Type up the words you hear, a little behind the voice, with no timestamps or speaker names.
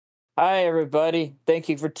Hi, everybody. Thank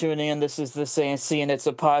you for tuning in. This is the CNC, and it's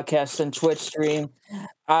a podcast and Twitch stream.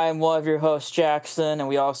 I'm one of your hosts, Jackson, and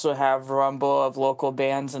we also have Rumble of local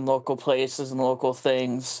bands and local places and local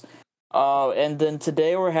things. And then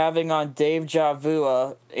today we're having on Dave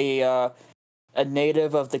Javua, a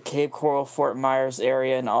native of the Cape Coral, Fort Myers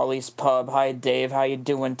area in Ollie's Pub. Hi, Dave. How you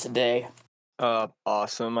doing today?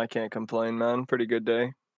 Awesome. I can't complain, man. Pretty good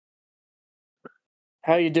day.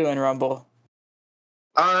 How you doing, Rumble?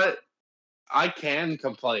 I can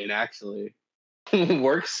complain actually.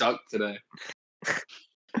 Work sucked today.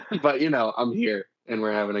 But I'm here and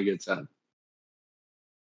we're having a good time.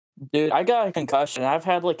 Dude, I got a concussion. I've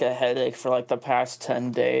had like a headache for like the past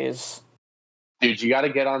 10 days. Dude, you gotta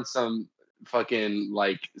get on some fucking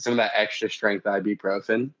some of that extra strength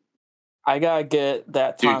ibuprofen. I gotta get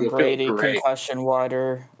that Dude, Tom you'll feel Brady great. concussion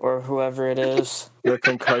water or whoever it is. The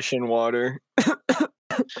concussion water.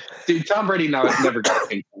 Dude, Tom Brady never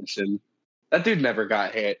got a concussion. That dude never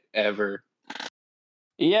got hit ever.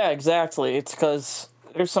 Yeah, exactly. It's because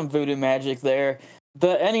there's some voodoo magic there.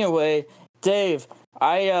 But anyway, Dave,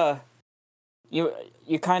 you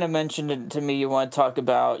kind of mentioned it to me. You want to talk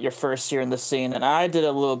about your first year in the scene, and I did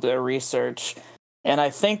a little bit of research, and I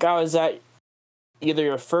think I was at either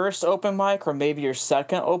your first open mic or maybe your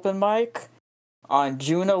second open mic on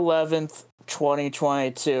June 11th,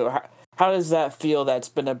 2022. How does that feel? That's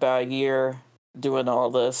been about a year doing all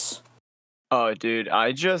this. Oh, dude,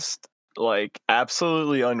 I just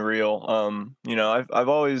absolutely unreal.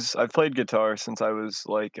 I've played guitar since I was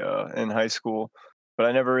in high school, but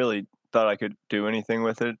I never really thought I could do anything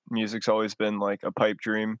with it. Music's always been like a pipe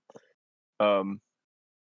dream.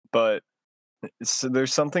 But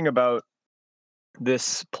there's something about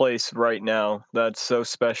this place right now that's so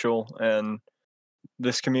special, and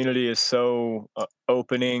this community is so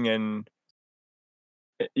opening, and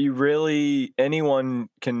anyone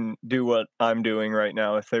can do what I'm doing right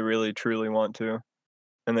now if they really truly want to,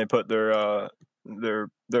 and they put their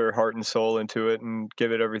heart and soul into it and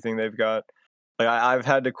give it everything they've got. Like I've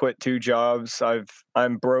had to quit 2 jobs.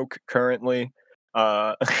 I'm broke currently.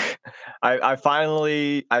 Uh, I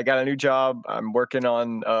got a new job. I'm working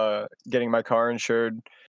on getting my car insured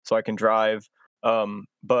so I can drive.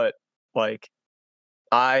 But like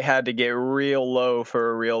I had to get real low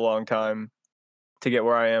for a real long time to get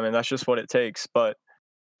where I am, and that's just what it takes. But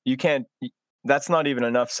you can't. That's not even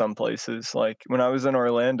enough. Some places, like when I was in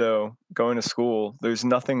Orlando going to school, there's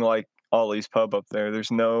nothing like Ollie's Pub up there.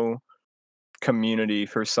 There's no community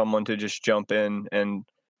for someone to just jump in and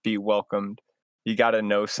be welcomed. You got to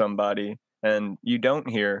know somebody, and you don't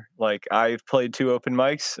hear. Like I've played 2 open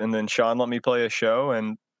mics, and then Sean let me play a show,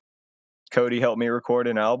 and Cody helped me record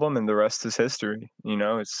an album, and the rest is history.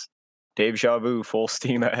 It's Dave Javu, full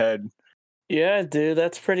steam ahead. Yeah, dude,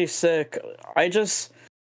 that's pretty sick.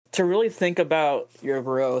 To really think about your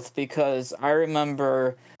growth, because I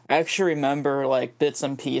actually remember like bits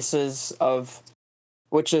and pieces of,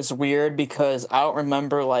 which is weird because I don't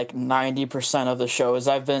remember like 90% of the shows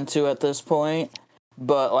I've been to at this point,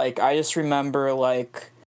 but like I just remember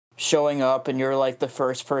like showing up and you're like the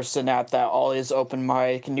first person at that Ollie's open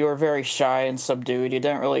mic, and you were very shy and subdued. You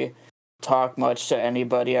didn't really talk much to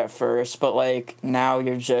anybody at first, but like now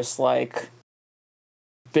you're just like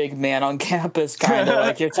big man on campus, kind of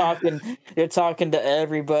like you're talking to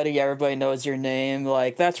everybody knows your name.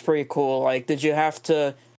 Like that's pretty cool. Like did you have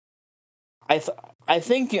to I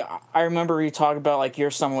think I remember you talk about like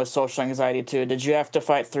you're someone with social anxiety too. Did you have to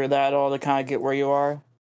fight through that at all to kind of get where you are?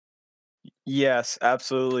 Yes,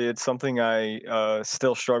 absolutely. It's something I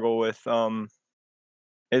still struggle with.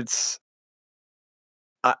 It's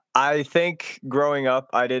I think growing up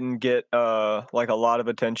I didn't get like a lot of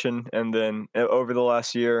attention, and then over the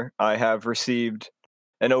last year I have received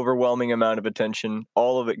an overwhelming amount of attention,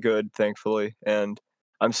 all of it good, thankfully, and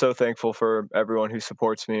I'm so thankful for everyone who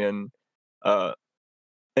supports me and uh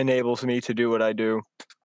enables me to do what I do.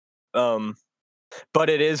 Um but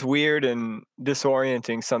it is weird and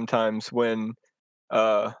disorienting sometimes when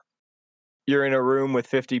uh you're in a room with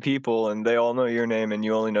 50 people and they all know your name and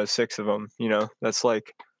you only know 6 of them. That's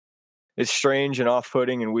like it's strange and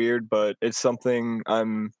off-putting and weird, but it's something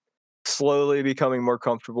I'm slowly becoming more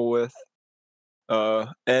comfortable with.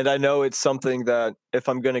 And I know it's something that if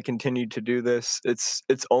I'm going to continue to do this,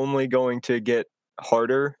 it's only going to get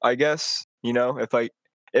harder, I guess.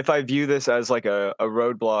 If I view this as like a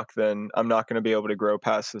roadblock, then I'm not going to be able to grow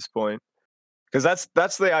past this point. Because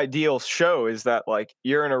that's the ideal show, is that like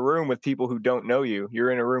you're in a room with people who don't know you. You're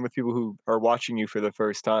in a room with people who are watching you for the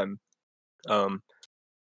first time. Um,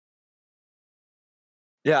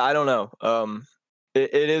 yeah, I don't know.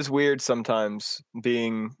 It is weird sometimes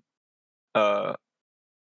being uh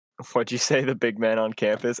what'd you say, the big man on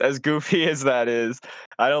campus. As goofy as that is,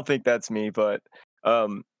 I don't think that's me, but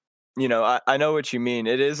um, I know what you mean.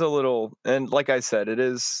 It is a little, and like I said,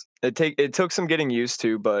 it took some getting used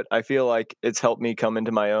to, but I feel like it's helped me come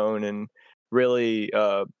into my own and really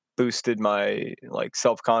boosted my like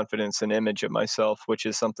self-confidence and image of myself, which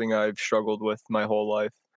is something I've struggled with my whole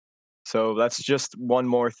life. So that's just one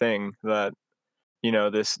more thing that,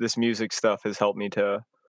 this music stuff has helped me to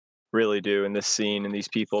really do, in this scene and these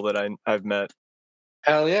people that I've met.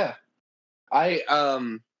 Hell yeah.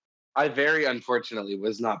 I very unfortunately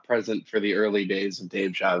was not present for the early days of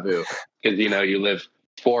Deja Vu because you live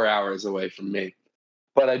 4 hours away from me.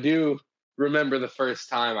 But I do remember the first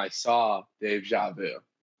time I saw Deja Vu,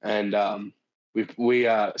 and we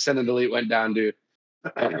Send and Delete went down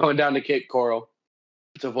to Cape Coral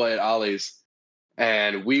to play at Ollie's,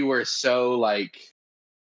 and we were so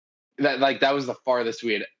that was the farthest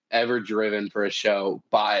we had ever driven for a show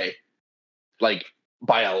like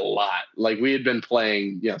by a lot. Like we had been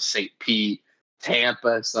playing, St. Pete,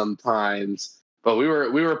 Tampa sometimes, but we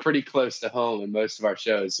were pretty close to home in most of our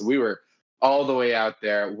shows. So we were all the way out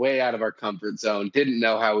there, way out of our comfort zone. Didn't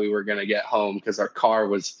know how we were going to get home because our car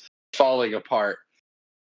was falling apart,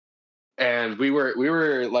 and we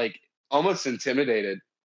were like almost intimidated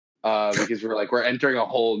because we're entering a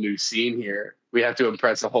whole new scene here. We have to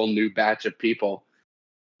impress a whole new batch of people,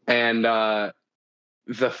 and the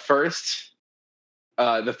first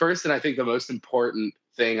the first and I think the most important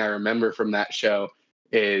thing I remember from that show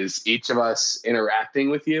is each of us interacting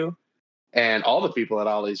with you and all the people at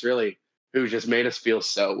Ollie's really who just made us feel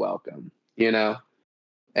so welcome.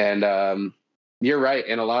 And you're right.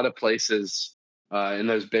 In a lot of places, in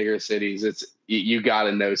those bigger cities, it's you got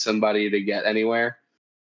to know somebody to get anywhere.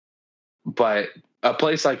 But a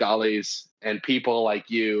place like Ollie's and people like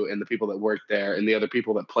you and the people that worked there and the other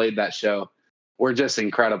people that played that show were just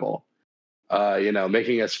incredible.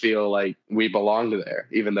 Making us feel like we belonged there,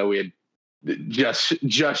 even though we had just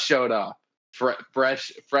showed up,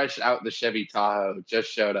 fresh out the Chevy Tahoe,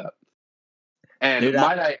 just showed up. And Dude,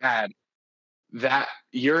 might I add that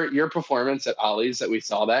your performance at Ollie's that we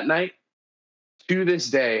saw that night, to this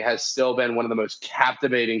day, has still been one of the most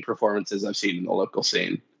captivating performances I've seen in the local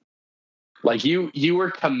scene. Like you were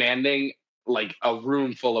commanding like a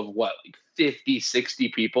room full of what, like 50, 60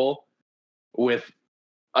 people with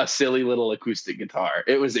a silly little acoustic guitar.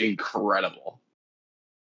 It was incredible.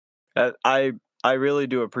 I really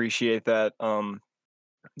do appreciate that.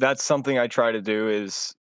 That's something I try to do,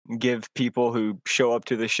 is give people who show up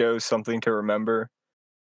to the show something to remember.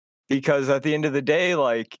 Because at the end of the day,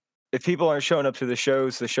 like, if people aren't showing up to the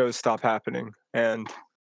shows stop happening. And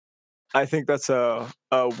I think that's a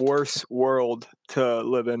worse world to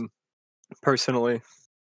live in, personally.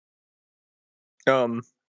 Um,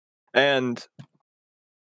 and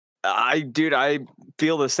I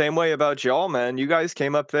feel the same way about y'all, man. You guys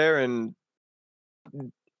came up there and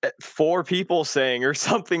four people sang or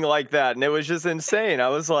something like that, and it was just insane. I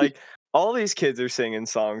was like, all these kids are singing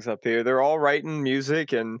songs up here. They're all writing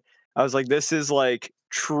music, and I was like, this is like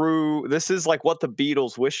true. This is like what the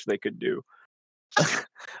Beatles wish they could do.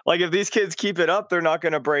 Like, if these kids keep it up, they're not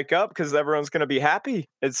going to break up because everyone's going to be happy.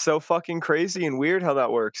 It's so fucking crazy and weird how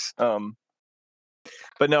that works.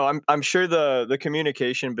 But no, I'm sure the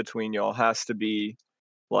communication between y'all has to be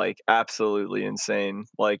like absolutely insane.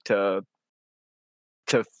 Like, to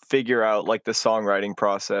figure out like the songwriting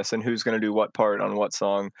process and who's going to do what part on what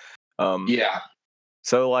song. Um, Yeah.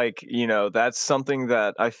 so like, that's something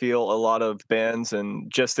that I feel a lot of bands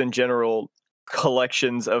and just in general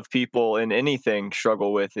collections of people in anything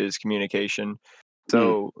struggle with, is communication. Mm.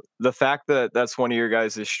 So the fact that that's one of your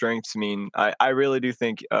guys' strengths, I really do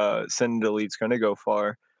think Send and Delete's going to go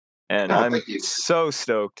far. And Oh, I'm thank you. so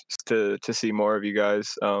stoked to see more of you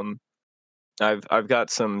guys. I've got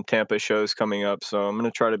some Tampa shows coming up, so I'm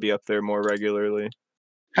gonna try to be up there more regularly.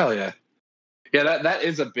 Hell yeah. Yeah, that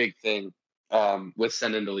is a big thing with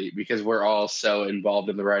Send and Delete because we're all so involved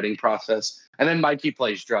in the writing process. And then Mikey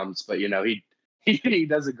plays drums, but he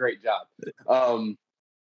does a great job. Um,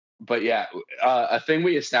 but yeah, a thing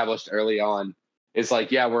we established early on is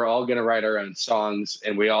like, yeah, we're all gonna write our own songs,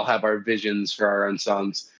 and we all have our visions for our own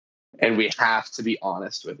songs, and we have to be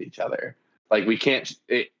honest with each other. Like we can't.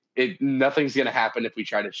 Nothing's gonna happen if we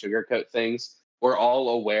try to sugarcoat things. We're all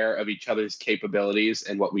aware of each other's capabilities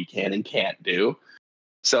and what we can and can't do.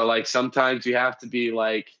 So like sometimes you have to be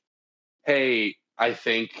like, hey, I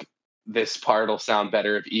think this part will sound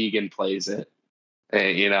better if Egan plays it,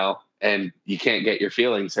 and you can't get your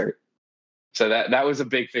feelings hurt. So that was a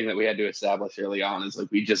big thing that we had to establish early on, is like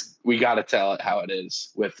we got to tell it how it is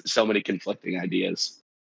with so many conflicting ideas.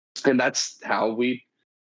 And that's how we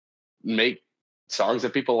make songs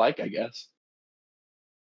that people like, I guess.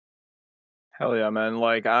 Hell yeah, man.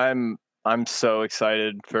 Like I'm so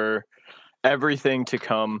excited for everything to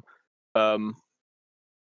come. Um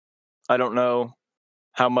I don't know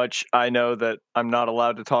how much I know that I'm not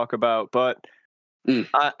allowed to talk about, but Mm.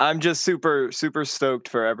 I'm just super stoked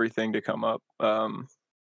for everything to come up.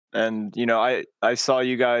 And you know, I saw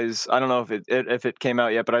you guys. I don't know if it came out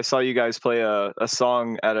yet, but I saw you guys play a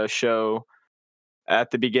song at a show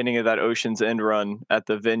at the beginning of that Ocean's End run at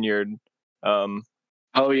the Vineyard. Um,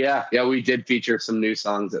 Oh yeah, yeah, we did feature some new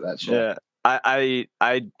songs at that show. yeah,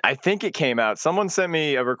 I think it came out. Someone sent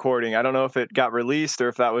me a recording. I don't know if it got released or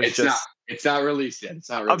if that was It's not. just. It's not released yet. It's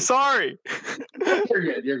not I'm released. sorry. You're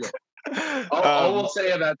good. You're good. All we'll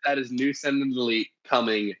say about that is new send and delete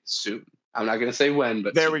coming soon. I'm not gonna say when,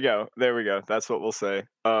 but There soon. we go. There we go. That's what we'll say.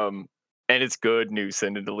 And it's good new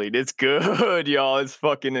send and delete. It's good, y'all. It's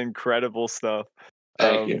fucking incredible stuff.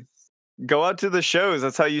 Thank you. Go out to the shows.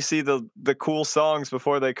 That's how you see the cool songs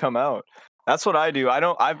before they come out. That's what I do.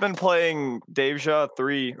 I've been playing Dave Ja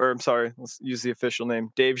 3, or I'm sorry, let's use the official name,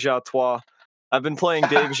 Dave Ja 3. I've been playing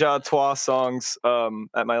Dave Ja 3 songs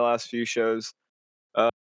at my last few shows.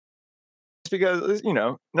 Just because you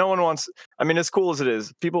know, no one wants. I mean, as cool as it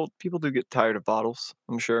is, people do get tired of bottles,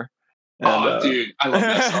 I'm sure. And Oh, dude, I love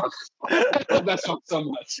that song. I love that song so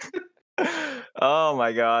much. oh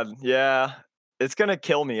my god, yeah, it's gonna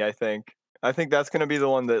kill me. I think that's gonna be the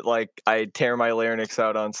one that like I tear my larynx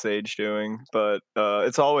out on stage doing, but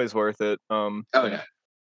it's always worth it. Oh yeah.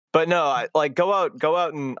 But no, I like go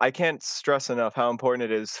out, and I can't stress enough how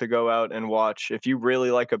important it is to go out and watch. If you really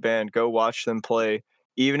like a band, go watch them play.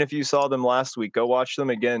 Even if you saw them last week, go watch them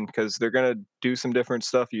again because they're gonna do some different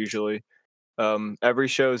stuff usually. Every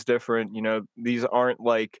show is different. You know, these aren't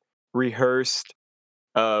like rehearsed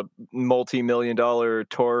multi-million-dollar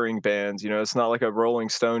touring bands. You know, it's not like a Rolling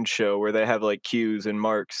Stones show where they have like cues and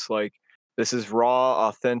marks. Like this is raw,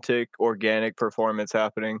 authentic, organic performance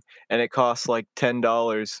happening, and it costs like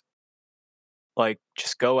 $10. Like,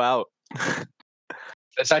 just go out.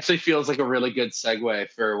 This actually feels like a really good segue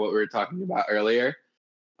for what we were talking about earlier.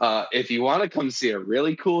 If you want to come see a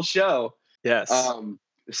really cool show, Yes.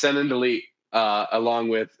 Send and Delete, along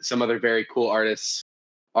with some other very cool artists,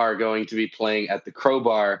 are going to be playing at the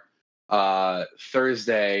Crowbar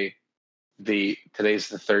Thursday. Today's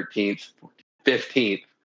the 13th, 15th.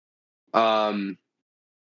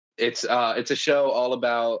 It's a show all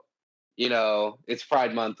about, you know, it's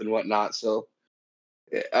Pride Month and whatnot. So,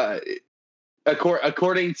 uh,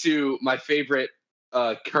 according to my favorite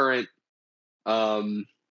current um,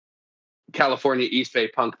 California East Bay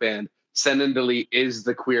punk band, Send and Delete is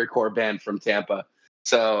the queercore band from Tampa.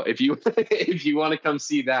 So if you if you want to come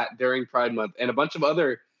see that during Pride Month and a bunch of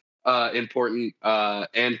other important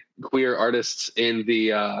and queer artists in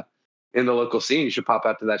the local scene, you should pop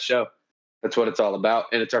out to that show. That's what it's all about,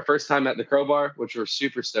 and it's our first time at the Crowbar, which we're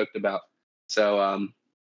super stoked about. So,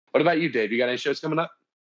 what about you, Dave? You got any shows coming up?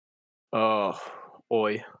 Oh,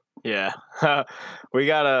 oi. Yeah. We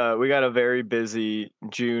got a very busy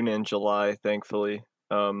June and July, thankfully.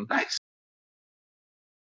 Nice.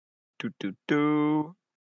 Do do do.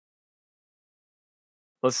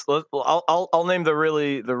 I'll name the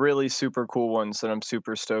really super cool ones that I'm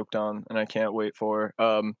super stoked on and I can't wait for.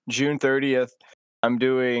 June 30th, I'm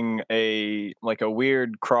doing a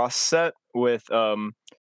weird cross set with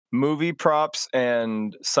movie props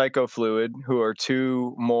and Psychofluid, who are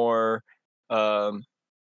two more um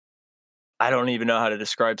I don't even know how to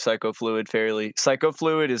describe Psychofluid fairly.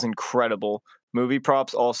 Psychofluid is incredible. Movie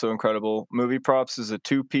props also incredible. Movie props is a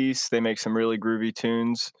two-piece. They make some really groovy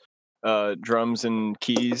tunes, drums and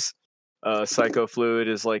keys. Psychofluid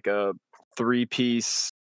is like a three-piece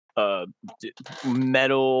uh,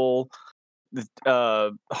 metal,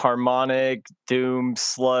 harmonic, doom,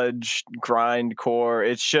 sludge, grindcore.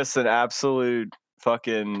 It's just an absolute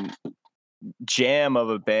fucking jam of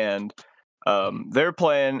a band. They're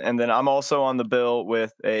playing, and then I'm also on the bill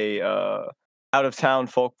with a out of town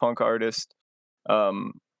folk punk artist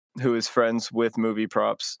um, who is friends with movie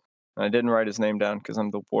props. And I didn't write his name down because I'm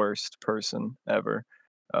the worst person ever.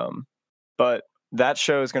 Um, but that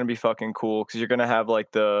show is going to be fucking cool because you're going to have like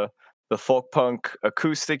the folk punk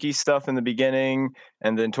acousticy stuff in the beginning,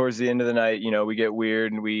 and then towards the end of the night, you know, we get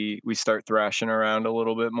weird and we start thrashing around a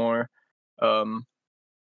little bit more.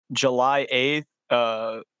 July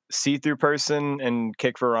 8th, See Through Person and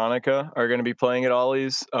Kick Veronica are going to be playing at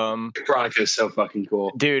Ollie's. Veronica is so fucking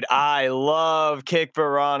cool. Dude, I love Kick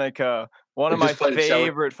Veronica. One of my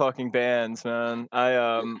favorite fucking bands, man.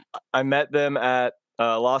 I met them at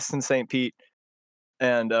Lost in St. Pete,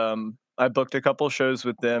 and I booked a couple shows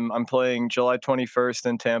with them. I'm playing July 21st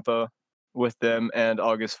in Tampa with them, and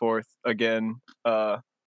August 4th again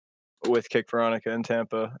with Kick Veronica in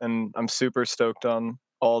Tampa, and I'm super stoked on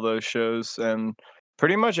all those shows. And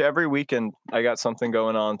pretty much every weekend, I got something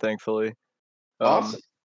going on. Thankfully, Awesome.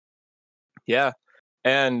 yeah.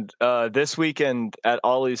 And this weekend at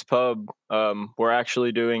Ollie's Pub, we're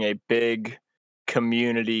actually doing a big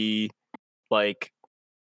community, like,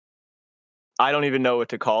 I don't even know what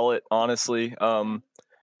to call it, honestly.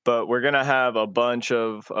 But we're gonna have a bunch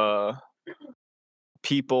of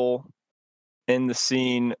people in the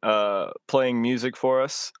scene playing music for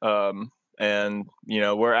us. And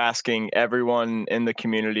we're asking everyone in the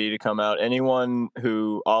community to come out. Anyone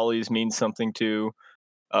who Ollie's means something to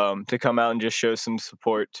come out and just show some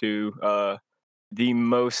support to the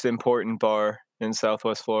most important bar in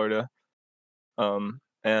Southwest Florida. And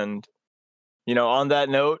on that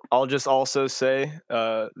note, I'll just also say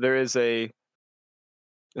there is it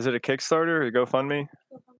a Kickstarter or a GoFundMe?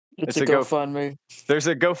 It's a GoFundMe. There's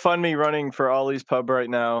a GoFundMe running for Ollie's Pub right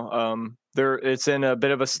now. It's in a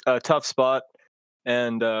bit of a tough spot,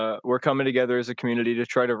 and we're coming together as a community to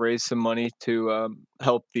try to raise some money to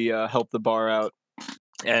help the bar out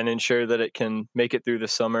and ensure that it can make it through the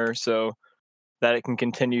summer, so that it can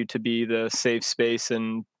continue to be the safe space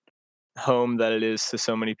and home that it is to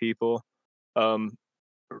so many people. Um,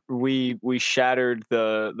 we shattered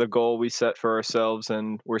the goal we set for ourselves,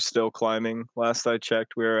 and we're still climbing. Last I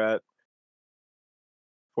checked, we were at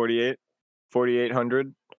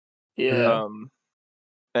 4,800. Yeah.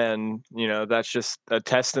 And that's just a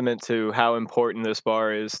testament to how important this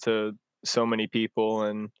bar is to so many people.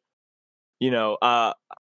 And I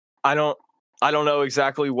don't I don't know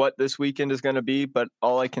exactly what this weekend is going to be, but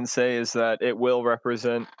all I can say is that it will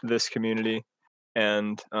represent this community.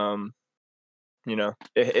 And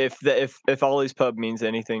if Ollie's Pub means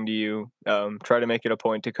anything to you, try to make it a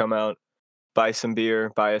point to come out, buy some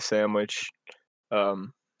beer, buy a sandwich.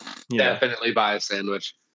 um Definitely buy a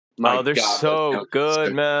sandwich. My Oh, they're God, those so sandwiches are good,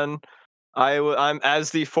 good. man. I'm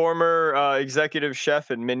as the former executive chef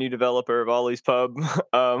and menu developer of Ollie's Pub.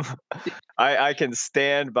 um, I can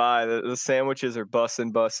stand by the sandwiches are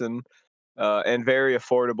bussin', and very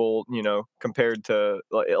affordable. Compared to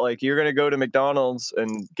like you're gonna go to McDonald's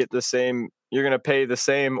and get the same. You're gonna pay the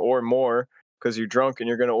same or more because you're drunk and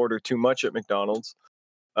you're gonna order too much at McDonald's.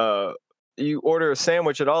 uh, you order a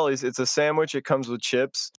sandwich at Ollie's, it's a sandwich, it comes with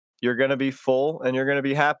chips. You're going to be full and you're going to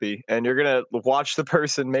be happy and you're going to watch the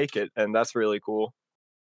person make it. And that's really cool.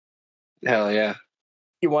 Hell yeah.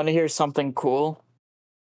 You want to hear something cool?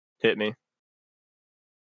 Hit me.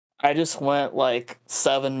 I just went like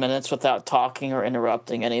 7 minutes without talking or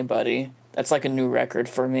interrupting anybody. That's like a new record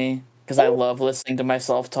for me because I love listening to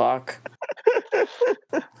myself talk.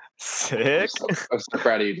 Sick. I'm so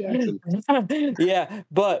proud of you, Jackson. Yeah,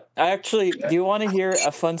 but actually, do you want to hear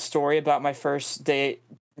a fun story about my first day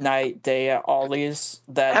at Ollie's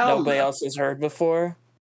that Hell nobody no. else has heard before?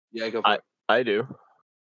 Yeah, go for it. I do.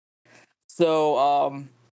 So,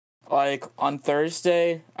 like on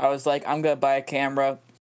Thursday, I was like, I'm gonna buy a camera,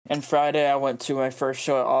 and Friday I went to my first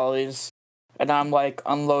show at Ollie's, and I'm like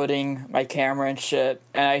unloading my camera and shit,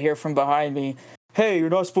 and I hear from behind me, "Hey,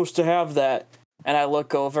 you're not supposed to have that," and I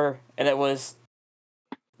look over, and it was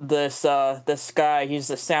this guy. He's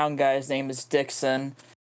the sound guy. His name is Dixon,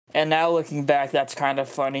 and now looking back, that's kind of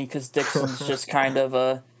funny because Dixon's just kind of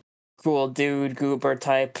a cool dude, goober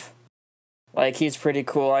type. Like he's pretty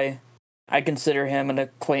cool. I consider him an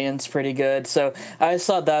acquaintance pretty good. So I just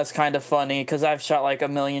thought that was kind of funny because I've shot like a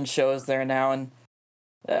million shows there now, and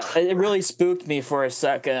it really spooked me for a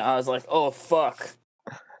second. I was like, "Oh fuck."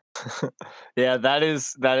 Yeah, that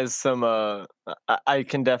is some I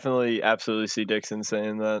can definitely absolutely see Dixon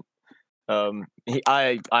saying that.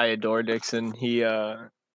 I adore Dixon. He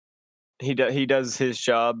does his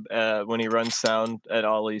job when he runs sound at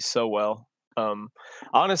Ollie's so well.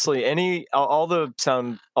 Honestly, all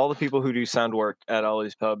the people who do sound work at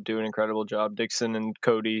Ollie's Pub do an incredible job. Dixon and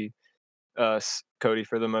Cody, Cody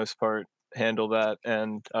for the most part handle that,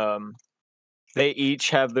 and they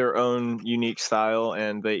each have their own unique style,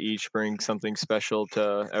 and they each bring something special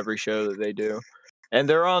to every show that they do. And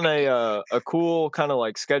they're on a cool kind of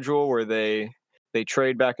like schedule where they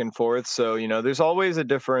trade back and forth. So there's always a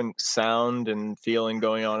different sound and feeling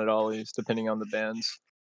going on at Ollie's depending on the bands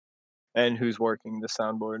and who's working the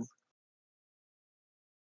soundboard.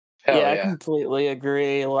 Hell Yeah, I yeah. completely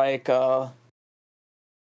agree. Like,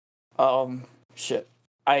 shit.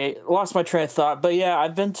 I lost my train of thought, but yeah,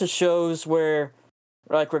 I've been to shows where,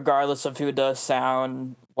 like, regardless of who does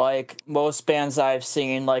sound, like most bands I've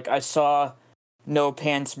seen, like I saw No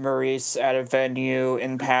Pants Maurice at a venue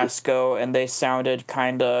in Pasco, and they sounded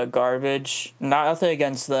kind of garbage. Nothing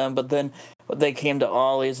against them, but then they came to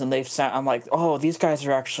Ollie's and I'm like, oh, these guys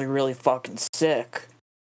are actually really fucking sick.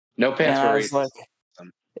 No And Pants I was Maurice. like,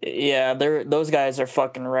 yeah, those guys are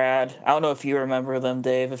fucking rad. I don't know if you remember them,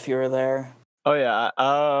 Dave, if you were there. Oh yeah,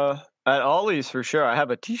 at Ollie's for sure. I have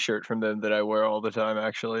a T-shirt from them that I wear all the time,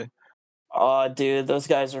 actually. Oh, dude, those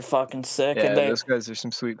guys are fucking sick, and Yeah, those guys are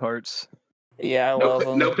some sweethearts. I love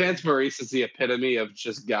them. No Pants Maurice is the epitome of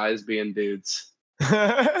just guys being dudes.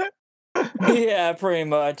 Yeah, pretty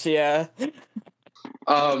much. Yeah.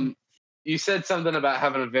 You said something about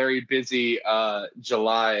having a very busy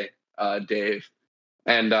July, Dave,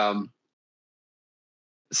 and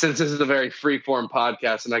since this is a very free-form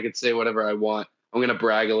podcast and I could say whatever I want, I'm gonna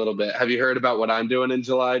brag a little bit. Have you heard about what I'm doing in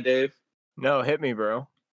July, Dave? No, hit me, bro.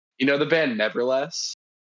 You know the band Neverless?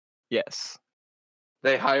 Yes.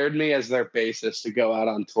 They hired me as their bassist to go out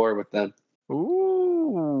on tour with them.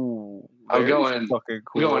 Ooh, I'm very going, fucking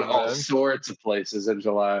cool, I'm going all man. sorts of places in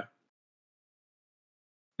July.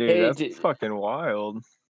 Dude, Hey, that's fucking wild.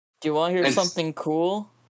 Do you want to hear And something cool?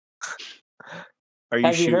 Are you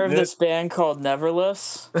Have you heard of shooting this band called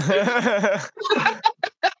Neverless? it?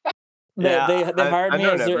 They hired I me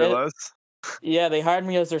know as their Neverless. they hired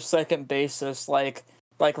me as their second bassist. Like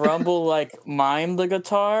Rumble like mime the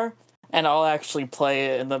guitar, and I'll actually play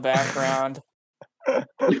it in the background.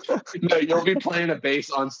 No, you'll be playing a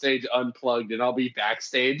bass on stage unplugged, and I'll be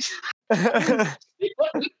backstage. But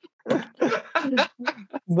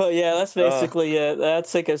yeah, that's basically it. That's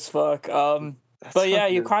sick as fuck. But yeah,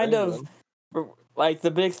 you kind of like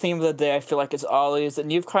the big theme of the day. I feel like is Ollie's,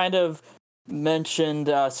 and you've kind of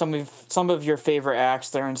mentioned some of your favorite acts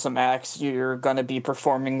there and some acts you're gonna be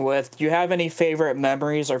performing with. Do you have any favorite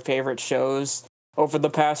memories or favorite shows over the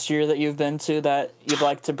past year that you've been to that you'd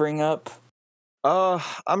like to bring up?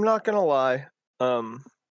 I'm not gonna lie.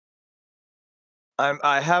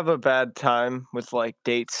 I have a bad time with like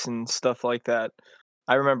dates and stuff like that.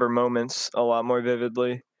 I remember moments a lot more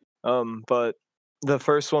vividly. But the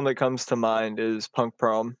first one that comes to mind is Punk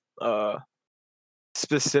Prom.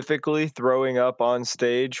 Specifically throwing up on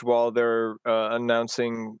stage while they're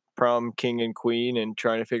announcing prom king and queen and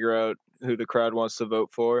trying to figure out who the crowd wants to vote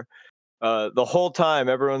for. The whole time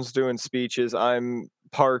everyone's doing speeches, I'm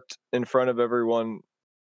parked in front of everyone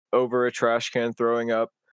over a trash can throwing up.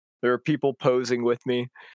 There are people posing with me.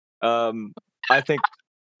 Um, I think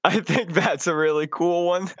I think that's a really cool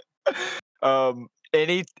one.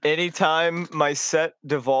 Anytime my set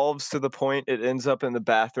devolves to the point it ends up in the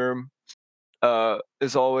bathroom,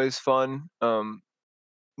 is always fun.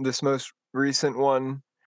 This most recent one,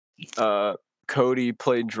 Cody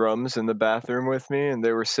played drums in the bathroom with me, and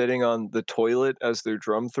they were sitting on the toilet as their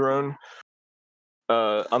drum throne.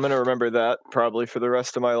 I'm gonna remember that probably for the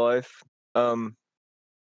rest of my life. Um,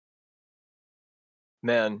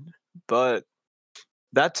 man, but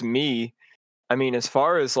that's me. I mean, as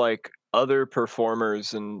far as like other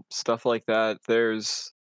performers and stuff like that,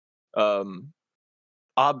 there's um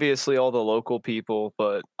obviously all the local people,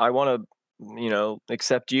 but I want to,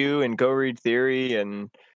 accept you and Go Read Theory and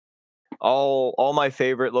all my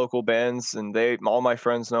favorite local bands, and all my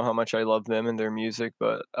friends know how much I love them and their music.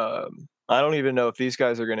 But I don't even know if these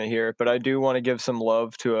guys are gonna hear it, but I do want to give some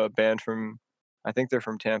love to a band from, I think they're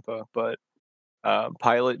from Tampa, but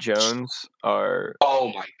Pilot Jones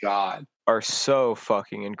Oh my god, are so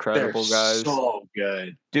fucking they're incredible, guys. so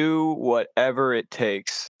good. Do whatever it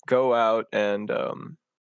takes. Go out and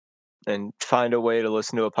find a way to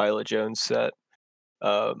listen to a Pilot Jones set.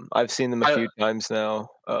 I've seen them a few times now,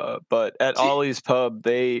 but at Ollie's Pub,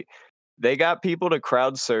 they got people to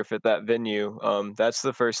crowd surf at that venue. That's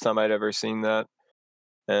the first time I'd ever seen that,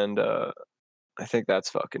 and I think that's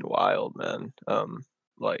fucking wild, man.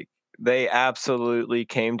 Like they absolutely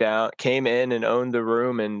came in and owned the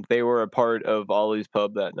room, and they were a part of Ollie's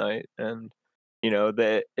Pub that night. And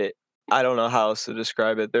I don't know how else to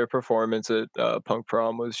describe it. Their performance at Punk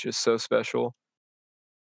Prom was just so special.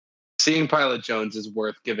 Seeing Pilot Jones is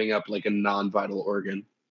worth giving up like a non-vital organ.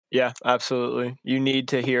 Yeah, absolutely. You need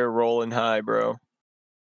to hear "Rollin' High," bro.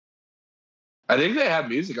 I think they have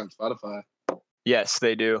music on Spotify. Yes,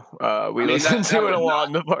 they do. We listen to it a lot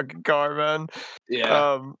in the fucking car, man.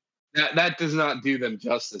 Yeah. That does not do them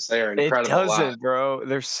justice. They are It incredible live. doesn't, bro.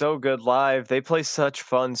 They're so good live. They play such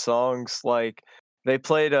fun songs. Like they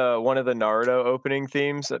played one of the Naruto opening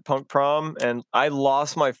themes at Punk Prom, and I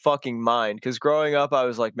lost my fucking mind because growing up, I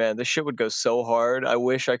was like, man, this shit would go so hard. I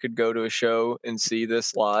wish I could go to a show and see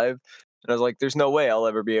this live. And I was like, there's no way I'll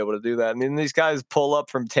ever be able to do that. And then these guys pull up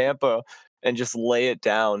from Tampa and just lay it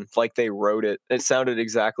down like they wrote it. It sounded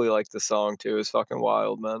exactly like the song too. It was fucking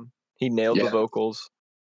wild, man. He nailed the Yeah. vocals.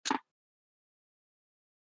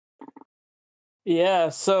 Yeah,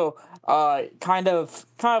 so kind of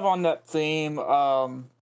on that theme, how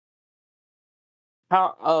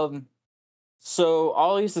so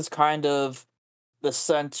Ollie's is kind of the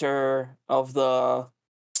center of the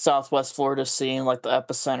Southwest Florida scene, like the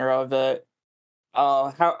epicenter of it.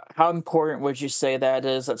 How important would you say that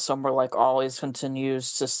is that somewhere like Ollie's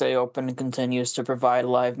continues to stay open and continues to provide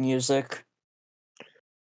live music?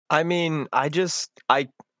 I mean, I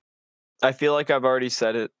feel like I've already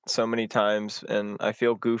said it so many times, and I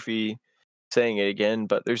feel goofy saying it again,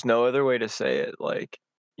 but there's no other way to say it. Like,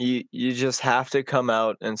 you just have to come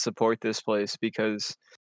out and support this place, because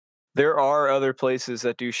there are other places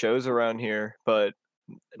that do shows around here, but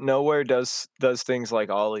nowhere does things like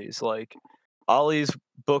Ollie's. Like, Ollie's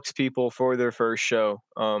books people for their first show,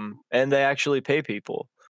 and they actually pay people.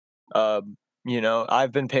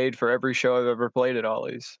 I've been paid for every show I've ever played at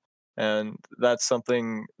Ollie's, and that's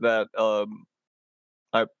something that I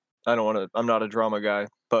I don't want to. I'm not a drama guy,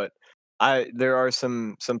 but I there are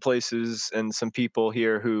some places and some people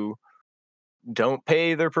here who don't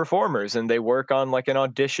pay their performers, and they work on like an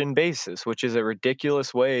audition basis, which is a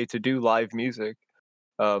ridiculous way to do live music.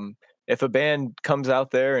 Um, if a band comes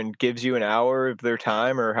out there and gives you an hour of their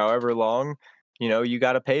time or however long, you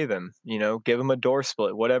got to pay them. Give them a door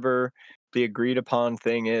split, whatever the agreed upon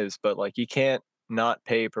thing is. But like, you can't not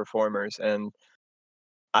pay performers, and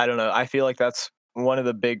I don't know. I feel like that's one of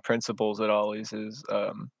the big principles at Ollie's is,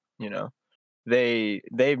 you know,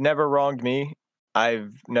 they've never wronged me.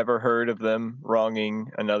 I've never heard of them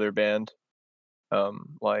wronging another band.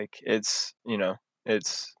 Like, it's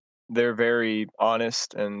they're very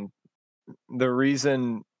honest, and the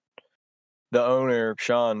reason the owner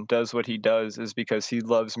Sean does what he does is because he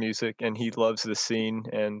loves music and he loves the scene,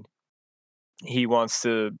 and he wants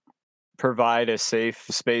to provide a safe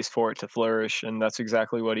space for it to flourish, and that's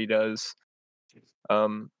exactly what he does.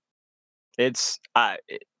 Um, it's I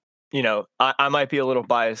might be a little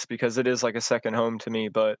biased because it is like a second home to me,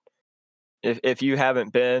 but if you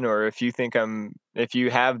haven't been, or if you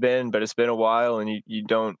have been but it's been a while and you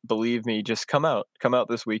don't believe me, just come out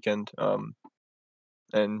this weekend,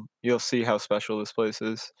 and you'll see how special this place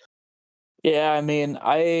is. Yeah, I mean,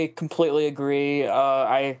 I completely agree.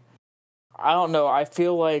 I don't know. I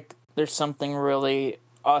feel like there's something really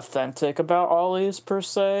authentic about Ollie's per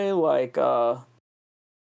se. Like,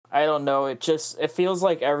 I don't know. It feels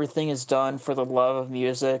like everything is done for the love of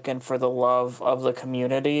music and for the love of the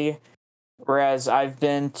community. Whereas I've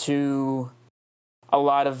been to a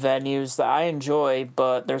lot of venues that I enjoy,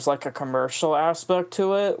 but there's like a commercial aspect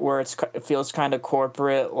to it where it feels kind of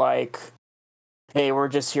corporate. Like, hey, we're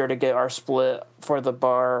just here to get our split for the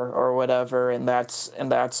bar or whatever, and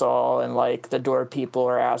that's all. And like the door people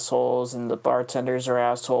are assholes, and the bartenders are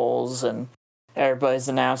assholes, and everybody's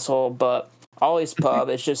an asshole. But Ollie's Pub,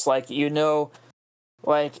 it's just like,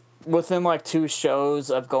 like within like two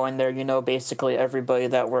shows of going there, basically everybody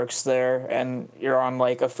that works there, and you're on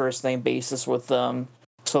like a first name basis with them.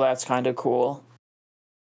 So that's kind of cool.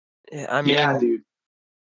 Yeah, I Yeah, mean, dude.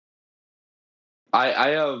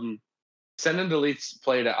 I Send and Delete's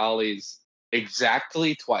played at Ollie's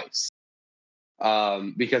exactly twice.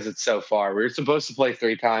 Because it's so far. We were supposed to play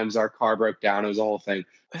 3 times. Our car broke down. It was a whole thing.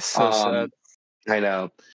 it's so sad. I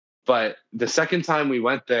know. But the second time we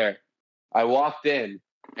went there, I walked in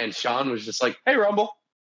and Sean was just like, "Hey, Rumble."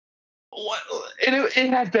 What? And it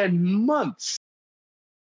had been months.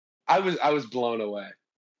 I was blown away.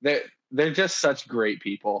 They're just such great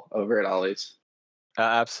people over at Ollie's.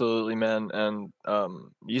 Absolutely, man, and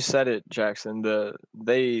you said it, Jackson.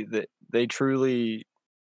 They truly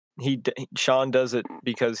Sean does it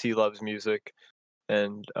because he loves music,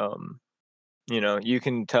 and you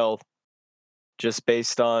can tell just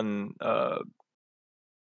based on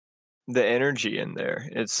the energy in there.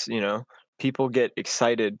 It's people get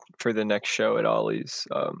excited for the next show at Ollie's.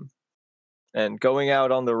 And going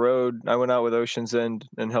out on the road, I went out with Ocean's End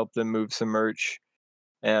and helped them move some merch,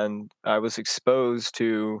 and I was exposed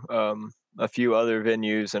to a few other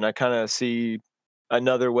venues, and I kind of see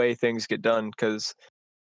another way things get done. Because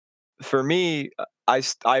for me,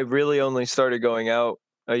 I really only started going out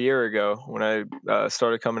a year ago when I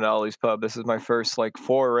started coming to Ollie's Pub. This is my first like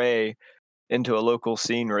foray into a local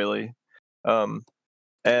scene, really. Um,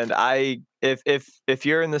 and if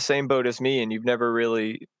you're in the same boat as me and you've never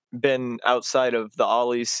really been outside of the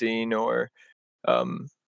Ollie's scene, or um,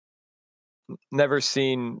 never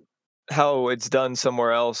seen how it's done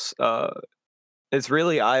somewhere else, it's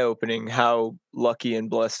really eye opening how lucky and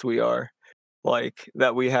blessed we are. like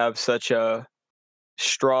that we have such a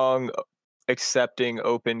strong, accepting,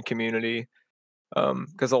 open community.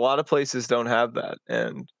 Because a lot of places don't have that,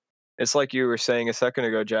 and it's like you were saying a second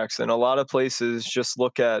ago, Jackson. A lot of places just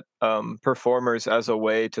look at performers as a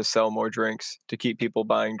way to sell more drinks, to keep people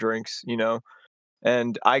buying drinks,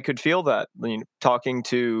 And I could feel that, talking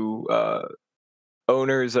to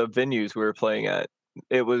owners of venues we were playing at.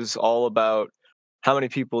 It was all about how many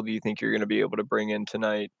people do you think you're going to be able to bring in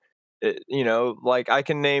tonight? Like I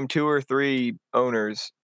can name two or three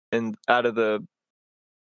owners, and out of the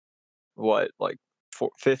what, like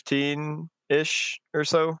 15 ish or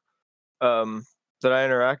so, um, that I have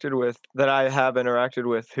interacted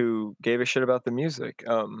with who gave a shit about the music.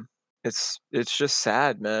 It's just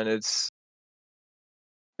sad, man. It's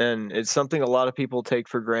something a lot of people take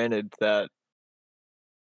for granted that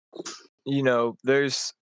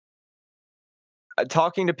there's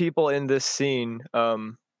talking to people in this scene.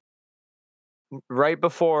 Right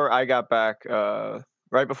before I got back,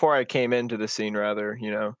 right before I came into the scene, rather,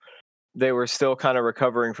 they were still kind of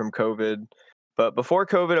recovering from COVID. But before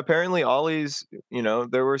COVID, apparently Ollie's,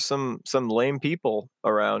 there were some lame people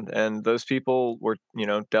around, and those people were,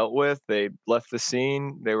 dealt with. They left the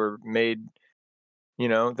scene. They were made,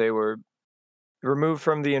 they were removed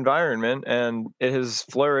from the environment, and it has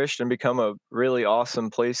flourished and become a really awesome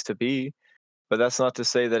place to be. But that's not to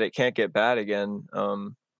say that it can't get bad again.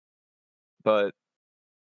 But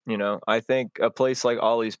I think a place like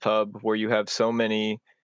Ollie's Pub, where you have so many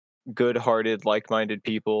good-hearted, like-minded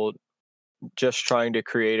people just trying to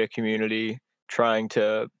create a community, trying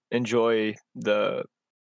to enjoy the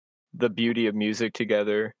beauty of music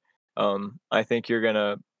together. I think you're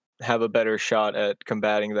gonna have a better shot at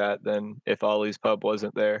combating that than if Ollie's Pub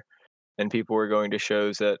wasn't there and people were going to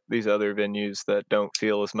shows at these other venues that don't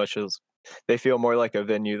feel as much as they feel more like a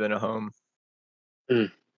venue than a home.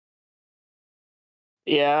 Mm.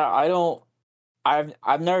 Yeah, I don't.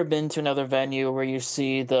 I've never been to another venue where you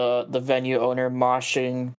see the venue owner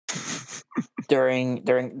moshing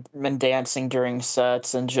during and dancing during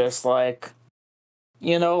sets, and just like,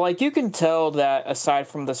 like, you can tell that aside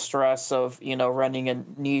from the stress of, running a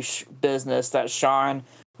niche business, that Sean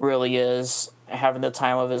really is having the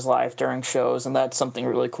time of his life during shows, and that's something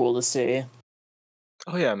really cool to see.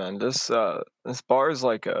 Oh yeah, man. This bar is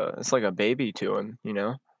it's like a baby to him.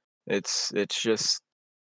 It's just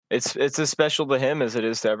it's as special to him as it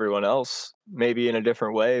is to everyone else, maybe in a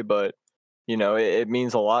different way, but it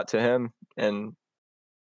means a lot to him, and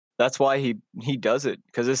that's why he does it,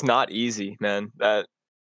 because it's not easy, man.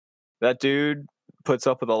 That dude puts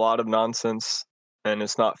up with a lot of nonsense, and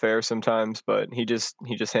it's not fair sometimes, but he just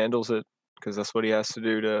handles it because that's what he has to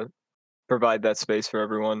do to provide that space for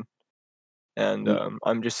everyone, and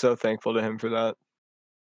I'm just so thankful to him for that.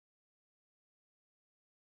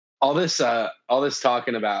 All this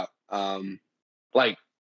talking about like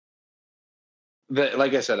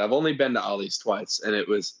like I said, I've only been to Ollie's twice, and it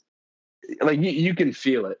was like you can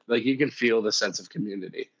feel it. Like you can feel the sense of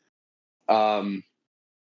community. Um,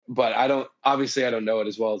 but I don't know it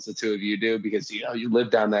as well as the two of you do, because you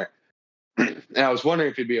live down there. And I was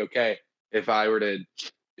wondering if it'd be okay if I were to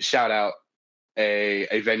shout out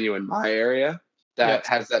a venue in my area that Yes,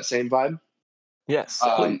 has that same vibe. yes,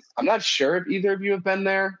 please. I'm not sure if either of you have been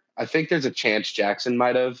there. I think there's a chance Jackson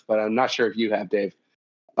might have, but I'm not sure if you have, Dave.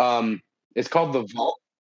 Um, it's called the Vault.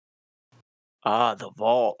 Ah, the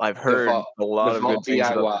vault. I've The heard Vault. a The lot of good Vault things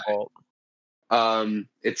about the DIY. vault.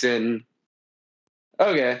 It's in.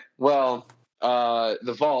 Okay, well,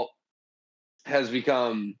 the Vault has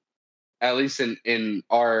become, at least in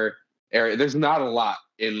our area. There's not a lot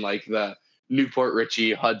in like the Newport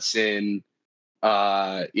Richey, Hudson,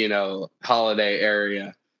 Holiday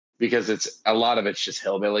area, because it's a lot of it's just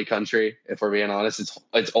hillbilly country. If we're being honest,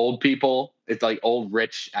 it's old people. It's like old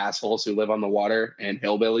rich assholes who live on the water and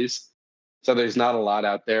hillbillies. So there's not a lot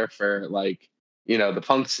out there for like the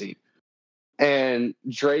punk scene. And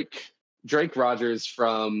Drake Rogers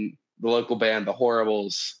from the local band The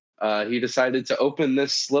Horribles, he decided to open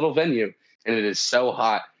this little venue, and it is so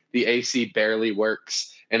hot the AC barely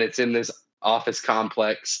works, and it's in this office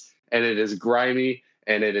complex, and it is grimy,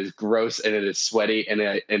 and it is gross, and it is sweaty,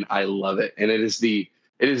 and I love it, and it is the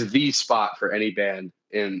spot for any band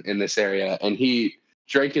in this area. And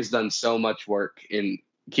Drake has done so much work in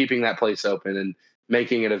keeping that place open and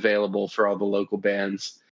making it available for all the local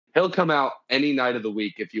bands. He'll come out any night of the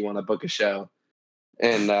week if you want to book a show.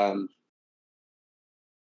 And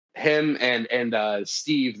him and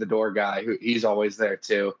Steve, the door guy, he's always there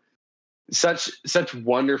too. Such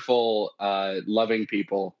wonderful, loving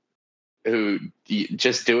people who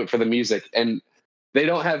just do it for the music, and they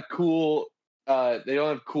don't have cool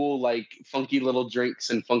cool like funky little drinks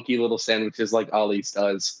and funky little sandwiches like Ollie's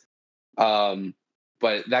does. Um,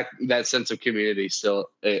 but that sense of community still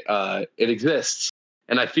it exists,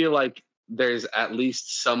 and I feel like there's at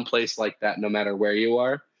least some place like that no matter where you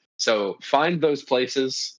are. So find those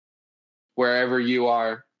places wherever you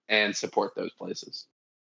are and support those places.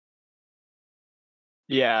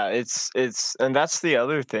 Yeah, it's and that's the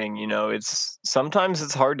other thing, it's sometimes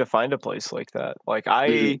it's hard to find a place like that. Like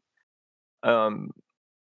Mhm. um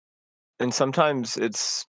and sometimes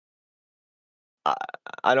I,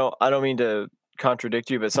 I don't mean to contradict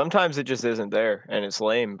you, but sometimes it just isn't there and it's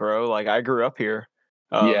lame, bro. Like I grew up here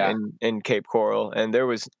Yeah. in Cape Coral and there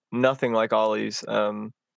was nothing like Ollie's.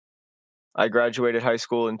 I graduated high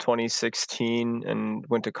school in 2016 and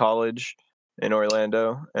went to college in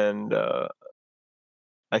Orlando and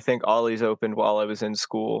I think Ollie's opened while I was in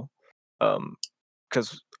school.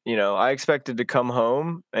 Because I expected to come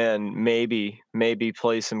home and maybe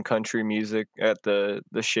play some country music at the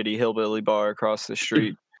shitty hillbilly bar across the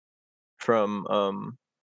street from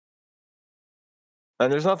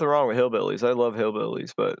and there's nothing wrong with hillbillies. I love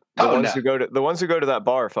hillbillies, but the Oh ones no. who go to that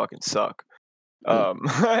bar fucking suck.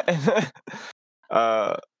 Mm. Um,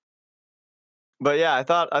 uh, but yeah, I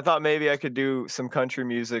thought maybe I could do some country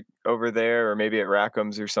music over there or maybe at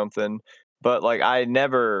Rackham's or something. But like I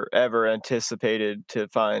never ever anticipated to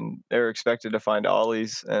find or expected to find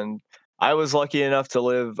Ollie's, and I was lucky enough to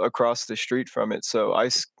live across the street from it. So I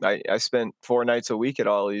spent 4 nights a week at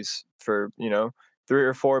Ollie's for 3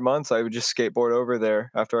 or 4 months. I would just skateboard over there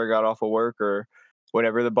after I got off of work or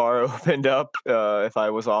whenever the bar opened up. If I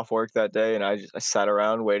was off work that day, and I sat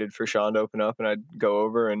around waited for Sean to open up, and I'd go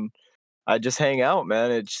over and I just hang out,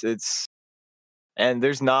 man. It's and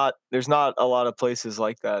there's not a lot of places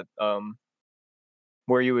like that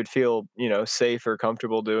where you would feel safe or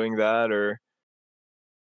comfortable doing that, or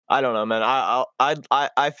I don't know, man.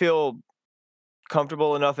 I feel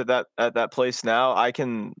comfortable enough at that place now. I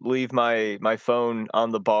can leave my phone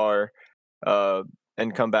on the bar uh,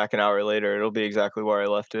 and come back an hour later. It'll be exactly where I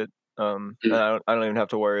left it. And I don't even have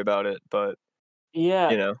to worry about it. But Yeah,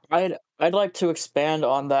 you know, I'd like to expand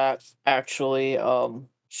on that actually.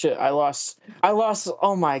 Shit, I lost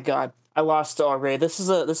oh my god. I lost already. This is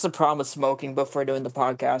a problem with smoking before doing the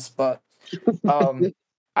podcast, but um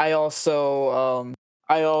I also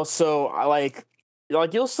I like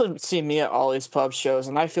you'll still see me at Ollie's pub shows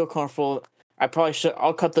and I feel comfortable.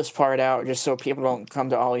 I'll cut this part out just so people don't come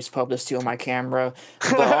to Ollie's pub to steal my camera.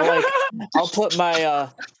 But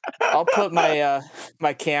I'll put my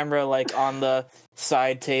my camera like on the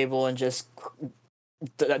side table and just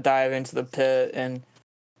dive into the pit and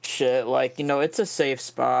shit. Like, it's a safe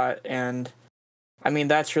spot, and I mean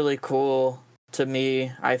that's really cool to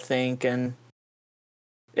me, I think, and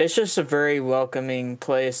it's just a very welcoming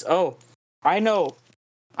place. Oh, I know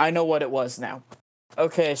I know what it was now.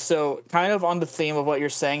 Okay, so kind of on the theme of what you're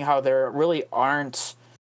saying, how there really aren't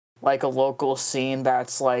like a local scene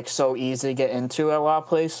that's like so easy to get into at a lot of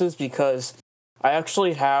places, because I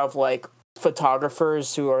actually have like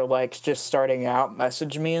photographers who are like just starting out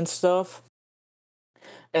message me and stuff,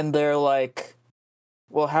 and they're like,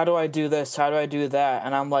 well, how do I do this, how do I do that?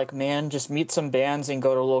 And I'm like, man, just meet some bands and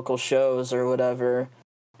go to local shows or whatever.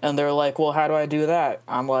 And they're like, well, how do I do that?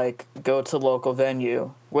 I'm like, go to local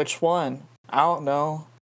venue. Which one? I don't know.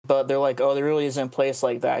 But they're like, oh, there really isn't a place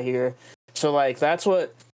like that here. So like that's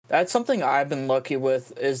something I've been lucky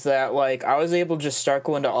with, is that like I was able to just start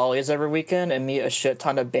going to Ollie's every weekend and meet a shit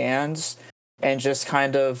ton of bands and just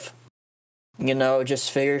kind of,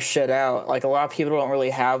 just figure shit out. Like a lot of people don't really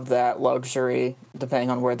have that luxury, depending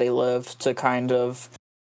on where they live, to kind of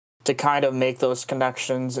make those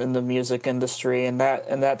connections in the music industry, and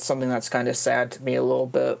that's something that's kind of sad to me a little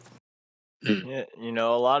bit. yeah,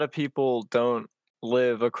 a lot of people don't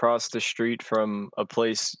live across the street from a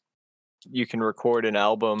place you can record an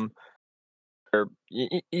album or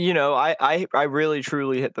I really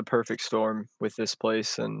truly hit the perfect storm with this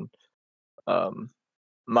place and um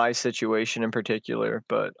my situation in particular,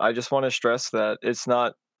 but I just want to stress that it's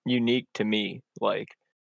not unique to me. Like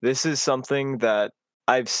this is something that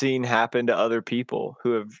I've seen happen to other people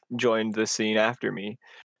who have joined the scene after me.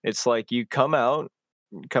 It's like you come out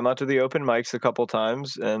to the open mics a couple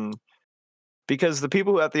times, and because the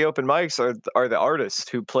people at the open mics are the artists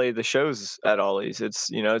who play the shows at Ollie's. It's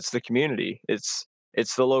the community. It's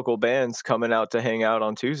the local bands coming out to hang out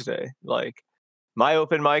on Tuesday. Like my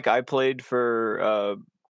open mic, I played for.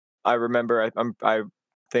 I remember. I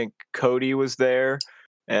think Cody was there,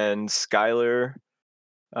 and Skylar,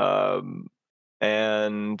 um,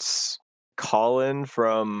 and Colin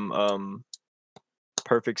from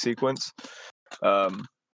Perfect Sequence. Um,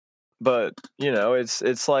 but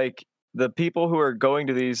it's like the people who are going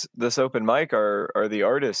to this open mic are the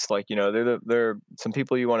artists. Like, they're some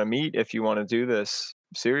people you want to meet if you want to do this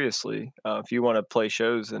seriously. If you want to play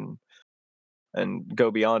shows and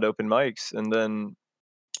go beyond open mics, and then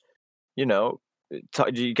you know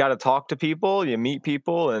you got to talk to people, you meet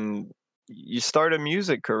people, and you start a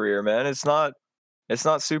music career, man. It's not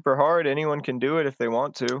super hard. Anyone can do it if they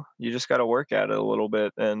want to. You just got to work at it a little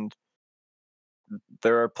bit. And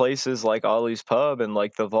there are places like Ollie's Pub and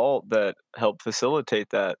like the Vault that help facilitate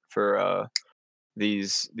that for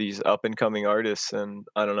these up and coming artists. And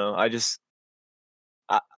I don't know. I,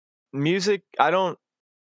 music. I don't.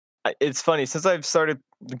 It's funny, since I've started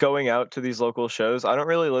going out to these local shows. I don't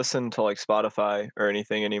really listen to like Spotify or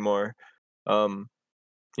anything anymore. Um,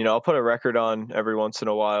 I'll put a record on every once in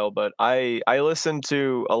a while, but I listen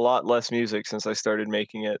to a lot less music since I started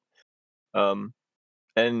making it. Um,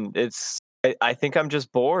 and I think I'm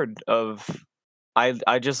just bored of.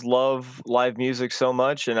 I just love live music so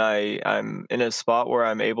much, and I'm in a spot where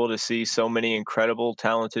I'm able to see so many incredible,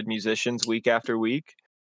 talented musicians week after week,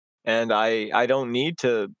 and I don't need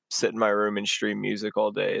to sit in my room and stream music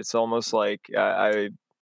all day. It's almost like I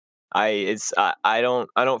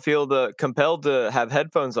don't feel the compelled to have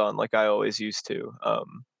headphones on like I always used to.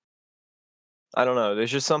 I don't know.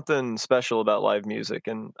 There's just something special about live music,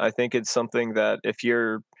 and I think it's something that if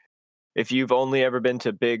you've only ever been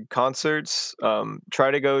to big concerts,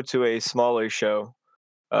 try to go to a smaller show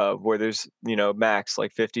where there's max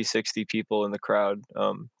like 50, 60 people in the crowd,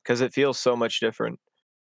 because it feels so much different.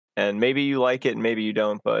 And maybe you like it, and maybe you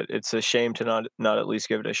don't, but it's a shame to not at least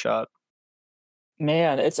give it a shot.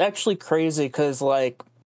 Man, it's actually crazy because like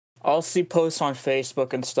I'll see posts on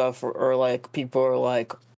Facebook and stuff, or like people are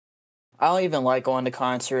like, I don't even like going to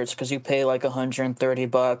concerts because you pay like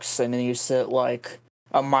 $130 and then you sit like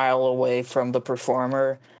a mile away from the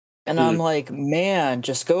performer. And I'm Mm. like, man,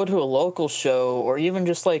 just go to a local show or even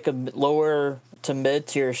just like a lower to mid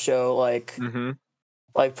tier show. Mm-hmm.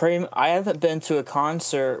 I haven't been to a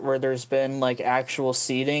concert where there's been like actual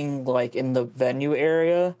seating like in the venue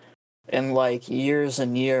area in like years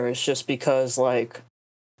and years, just because like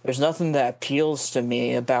there's nothing that appeals to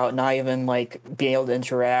me about not even like being able to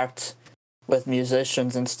interact with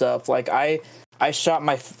musicians and stuff. Like I shot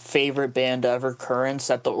my favorite band ever, Currents,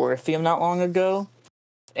 at the Orpheum not long ago,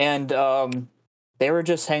 and they were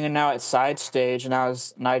just hanging out at side stage, and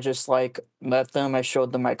I just like met them. I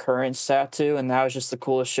showed them my Currents tattoo, and that was just the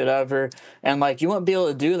coolest shit ever. And like you wouldn't be able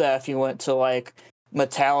to do that if you went to like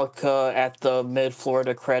Metallica at the Mid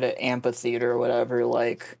Florida Credit Amphitheater or whatever.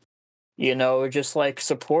 Like, just like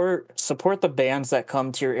support the bands that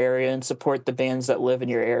come to your area and support the bands that live in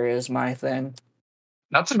your area is my thing.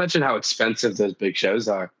 Not to mention how expensive those big shows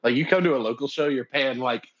are. Like you come to a local show, you're paying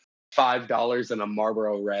like $5 and a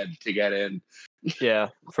Marlboro Red to get in. Yeah,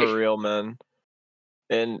 for real, man.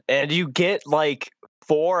 And you get like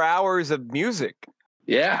 4 hours of music.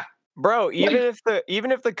 Yeah. Bro, Like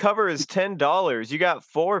even if the cover is $10, you got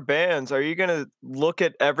four bands. Are you gonna look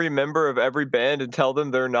at every member of every band and tell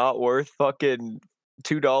them they're not worth fucking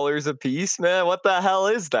 $2 a piece, man? What the hell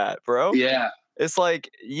is that, bro? yeah. It's like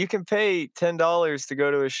you can pay $10 to go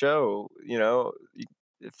to a show,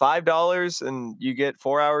 $5 and you get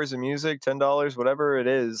 4 hours of music, $10, whatever it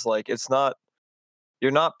is. Like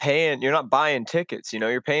you're not buying tickets,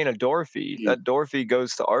 you're paying a door fee. Mm. That door fee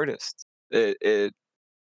goes to artists.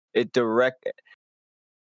 It direct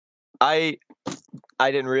I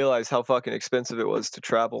I didn't realize how fucking expensive it was to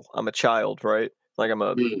travel. I'm a child, right? Like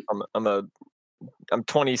Mm. I'm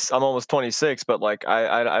 20. I'm almost 26, but like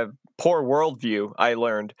I have poor worldview. I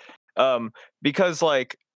learned, because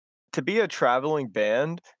like to be a traveling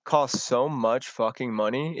band costs so much fucking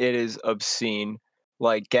money. It is obscene.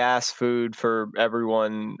 Like gas, food for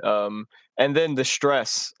everyone, and then the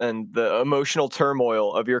stress and the emotional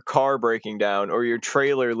turmoil of your car breaking down or your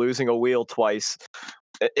trailer losing a wheel twice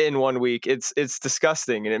in 1 week. It's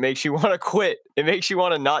disgusting, and it makes you want to quit. It makes you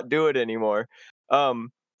want to not do it anymore. Um,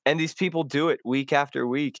 and these people do it week after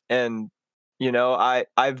week. And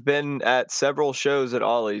I've been at several shows at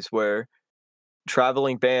Ollie's where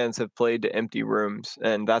traveling bands have played to empty rooms,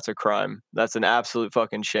 and that's a crime. That's an absolute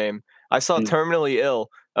fucking shame. I saw Mm. Terminally Ill,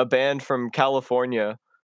 a band from California,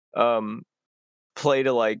 um, play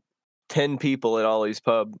to like 10 people at Ollie's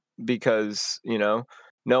Pub because,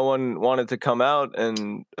 no one wanted to come out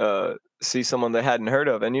and see someone they hadn't heard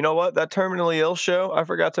of. And you know what? That Terminally Ill show, I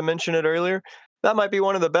forgot to mention it earlier. That might be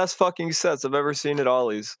one of the best fucking sets I've ever seen at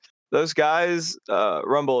Ollie's. Those guys,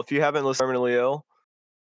 Rumble, if you haven't listened to Terminally Ill,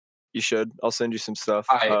 you should. I'll send you some stuff.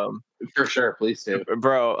 I for sure, please do.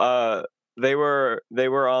 Bro, they were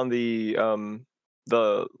on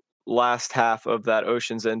the last half of that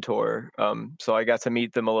Ocean's End tour. So I got to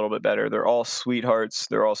meet them a little bit better. They're all sweethearts.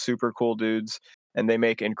 They're all super cool dudes, and they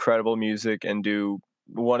make incredible music and do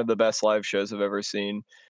one of the best live shows I've ever seen.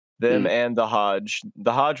 Them and the Hodge.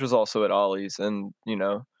 The Hodge was also at Ollie's, and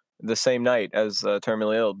the same night as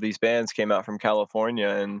Terminally Ill, these bands came out from California,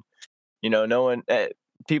 and no one,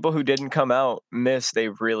 people who didn't come out missed a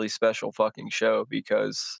really special fucking show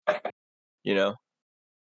because,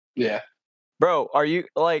 Yeah. bro, are you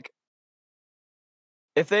like?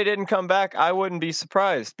 If they didn't come back, I wouldn't be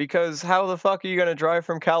surprised because how the fuck are you gonna drive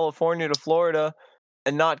from California to Florida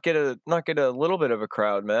and not get a little bit of a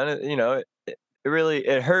crowd, man? It really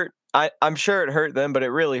it hurt. I'm sure it hurt them, but it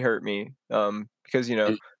really hurt me because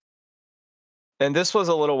Mm. and this was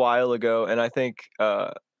a little while ago, and I think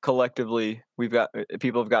collectively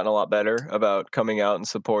people have gotten a lot better about coming out and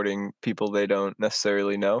supporting people they don't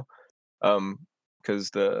necessarily know because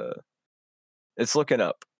it's looking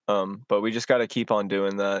up. But we just got to keep on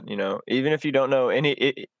doing that, even if you don't know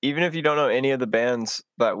even if you don't know any of the bands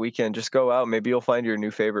that weekend, just go out. Maybe you'll find your new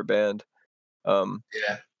favorite band.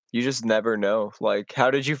 Yeah. You just never know. Like,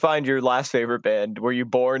 how did you find your last favorite band? Were you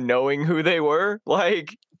born knowing who they were?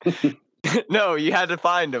 Like, no, you had to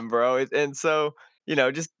find them, bro. And so,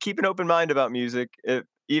 just keep an open mind about music.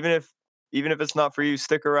 Even if it's not for you,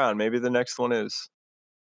 stick around. Maybe the next one is.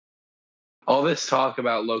 All this talk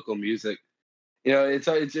about local music,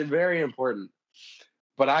 it's very important.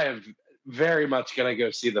 But I am very much gonna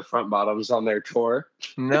go see the Front Bottoms on their tour.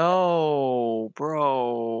 No,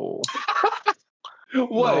 bro.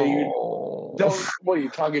 What are you No. don't? What are you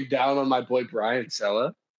talking down on my boy Brian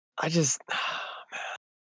Sella? I just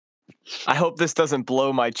I hope this doesn't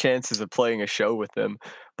blow my chances of playing a show with them,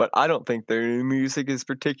 but I don't think their new music is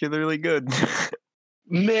particularly good.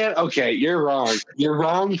 Man, okay, you're wrong. You're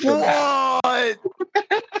wrong for that. What?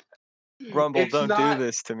 Rumble, It's don't do not.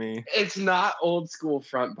 this to me. It's not old school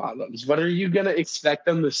Front Bottoms. But are you gonna expect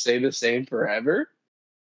them to stay the same forever?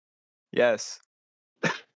 Yes.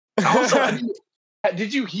 Also,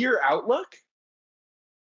 did you hear Outlook?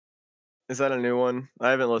 Is that a new one?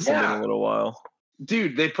 I haven't listened in Yeah. a little while.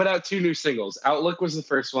 Dude, they put out 2 new singles. Outlook was the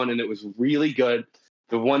first one, and it was really good.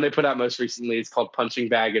 The one they put out most recently is called Punching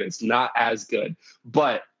Bag, and it's not as good.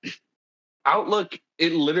 But Outlook,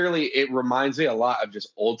 it reminds me a lot of just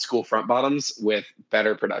old school Front Bottoms with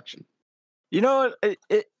better production. You know what?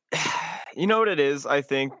 You know what it is? I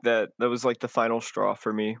think that was like the final straw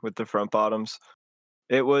for me with the Front Bottoms.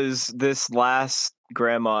 It was this last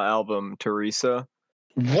Grandma album, Teresa.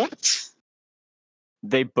 What?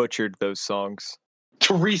 They butchered those songs.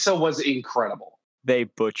 Teresa was incredible. They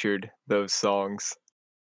butchered those songs.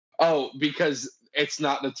 Oh, because it's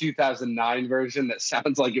not the 2009 version that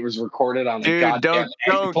sounds like it was recorded on a Dude, goddamn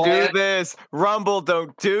don't do eggplant. this. Rumble,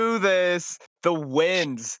 don't do this. The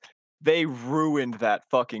Winds, they ruined that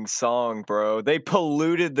fucking song, bro. They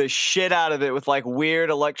polluted the shit out of it with like weird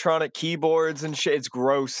electronic keyboards and shit. It's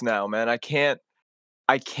gross now, man. I can't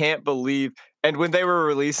believe. And when they were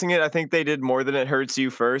releasing it, I think they did More Than It Hurts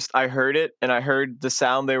You first. I heard it and I heard the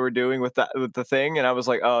sound they were doing with the thing, and I was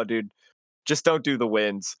like, "Oh, dude, just don't do the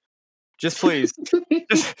Winds. Just please.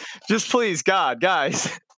 just please, God,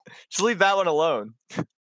 guys. Just leave that one alone."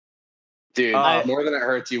 Dude, Uh, More Than It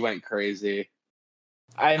Hurts You went crazy.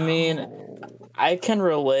 I mean, I can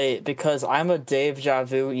relate because I'm a Dave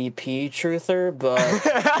Javu EP truther, but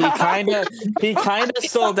he kind of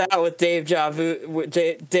sold out with Dave Javu,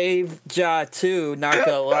 with Dave Ja too. Not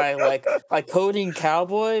gonna lie, like Coding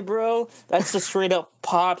Cowboy, bro. That's a straight up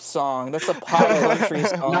pop song. That's a pop country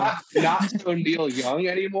song. Not so Neil Young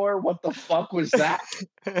anymore. What the fuck was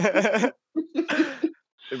that?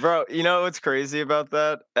 Bro, you know what's crazy about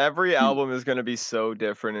that? Every album is gonna be so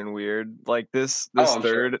different and weird. Like this I'm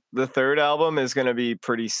sure. the third album is gonna be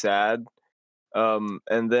pretty sad.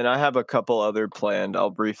 And then I have a couple other planned.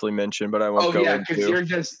 I'll briefly mention, but I won't Oh go yeah, because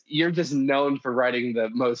into. you're just known for writing the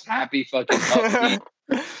most happy fucking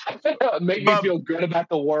upbeat, make me But feel good about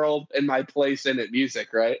the world and my place in it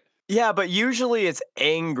music, right? yeah, but usually it's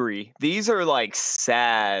angry. These are like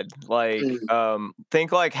sad. Like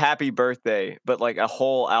think like Happy Birthday, but like a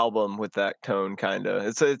whole album with that tone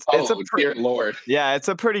kinda. Oh dear lord, Yeah, it's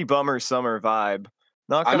a pretty bummer summer vibe.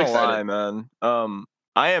 Not I'm gonna excited. lie, man.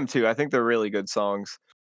 I am too. I think they're really good songs.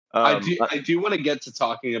 I do want to get to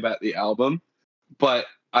talking about the album, but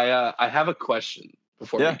I have a question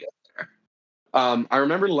before we Yeah. get there. I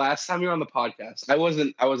remember last time you were on the podcast. I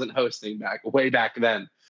wasn't hosting way back then.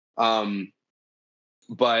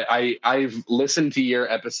 But I've listened to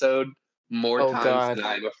your episode more Oh times God. than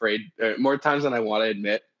I'm afraid, more times than I want to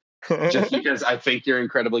admit, just because I think you're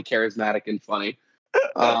incredibly charismatic and funny.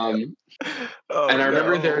 Um, Oh and I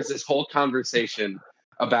remember there no. was this whole conversation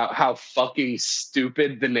about how fucking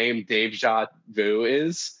stupid the name Deja Vu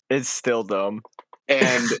is, It's still dumb.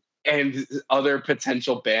 and other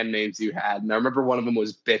potential band names you had. And I remember one of them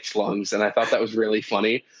was Bitch Lungs, and I thought that was really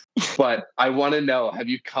funny. But I want to know, have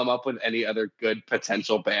you come up with any other good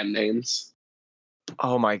potential band names?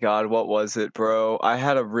 Oh my god, what was it, bro? I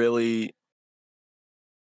had a really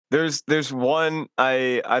there's one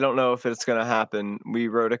I don't know if it's gonna happen. We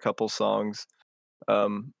wrote a couple songs.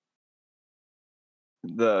 Um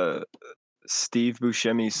the Steve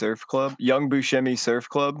Buscemi Surf Club, Young Buscemi Surf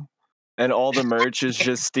Club, and all the merch is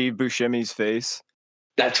just Steve Buscemi's face.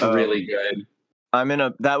 That's Um really good.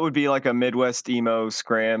 that would be like a Midwest emo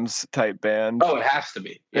scrams type band. Oh, it has to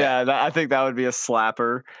be. Yeah. Yeah, I think that would be a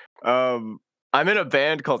slapper. Um, I'm in a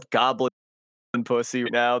band called Goblin Pussy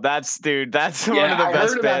right now. That's one Yeah, of the I heard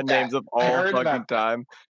best about band that. names of I all heard about fucking that. time.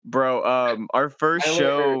 Bro, our first Tyler,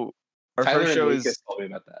 show our Tyler first and show Lucas is told me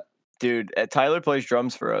about that. dude, Tyler plays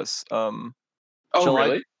drums for us. Oh, July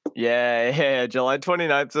really? yeah, July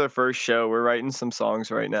 29th is our first show. We're writing some songs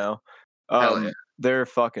right now. Hell yeah. They're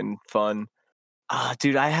fucking fun.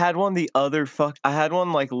 Dude, I had one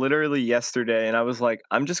like literally yesterday, and I was like,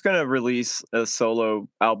 I'm just gonna release a solo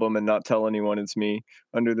album and not tell anyone it's me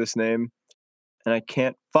under this name. And I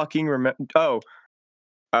can't fucking remember.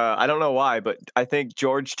 I don't know why, but I think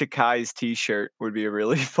George Takei's T-shirt would be a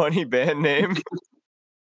really funny band name.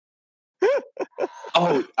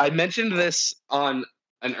 Oh, I mentioned this on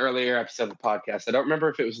an earlier episode of the podcast. I don't remember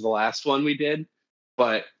if it was the last one we did,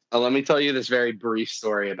 but let me tell you this very brief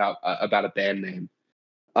story about a band name.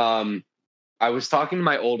 Um, I was talking to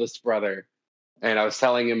my oldest brother, and I was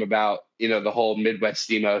telling him about the whole Midwest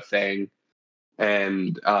emo thing,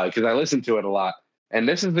 and because I listen to it a lot. And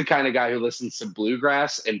this is the kind of guy who listens to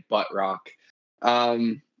bluegrass and butt rock.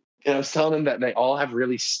 And I was telling him that they all have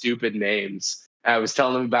really stupid names. I was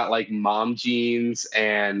telling him about like Mom Jeans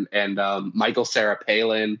and Michael Sarah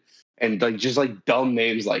Palin and like just like dumb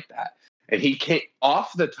names like that. And he came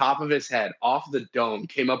off the top of his head, off the dome,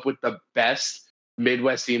 came up with the best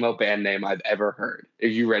Midwest emo band name I've ever heard. Are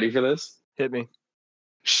you ready for this? Hit me.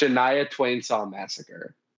 Shania Twain Saw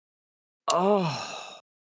Massacre. Oh,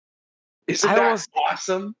 Isn't I that almost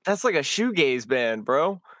awesome? that's like a shoegaze band,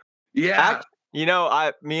 bro. Yeah.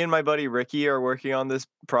 Me and my buddy Ricky are working on this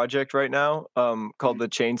project right now, called the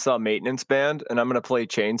Chainsaw Maintenance Band, and I'm gonna play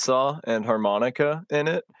chainsaw and harmonica in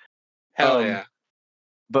it. Hell Um, yeah.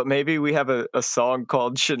 but maybe we have a song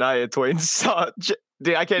called Shania Twain Saw.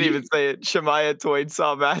 Dude, I can't You, even say it. Shania Twain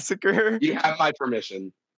Saw Massacre. you have my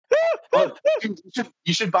permission. Oh,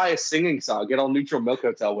 you should buy a singing saw. Get all Neutral Milk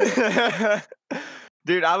Hotel with it.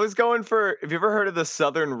 Dude, I was going for. Have you ever heard of the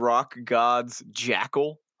Southern rock gods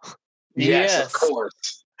Jackal? Yes, of Yes.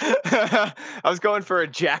 course. I was going for a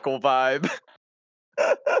Jackal vibe.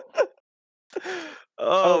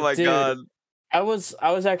 Oh Oh, my dude, god. I was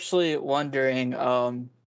actually wondering,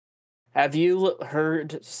 have you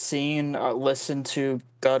heard, seen, listened to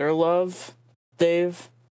Gutter Love, Dave?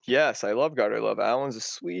 Yes, I love Gutter Love. Alan's a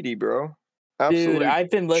sweetie, bro. Dude, Absolute I've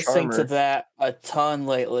been listening to charmer. that a ton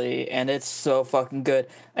lately, and it's so fucking good.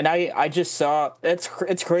 And I just saw it's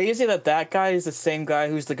crazy that that guy is the same guy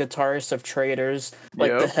who's the guitarist of Traitors,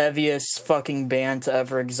 like the Yep. heaviest fucking band to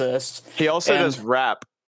ever exist. He also does And rap.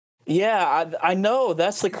 yeah, I know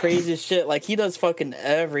that's the craziest shit. Like he does fucking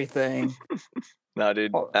everything. Nah,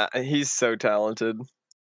 dude. Oh, He's so talented.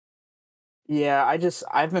 yeah,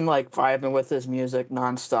 I've been like vibing with his music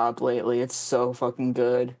nonstop lately. It's so fucking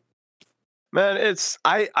good. Man,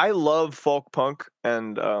 I love folk punk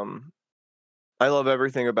and I love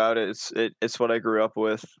everything about it. It's what I grew up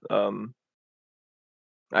with.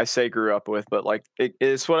 I say grew up with, but like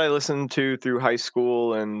it's what I listened to through high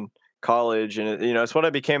school and college, and it's what I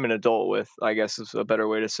became an adult with. I guess is a better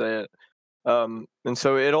way to say it. And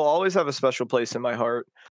so it'll always have a special place in my heart.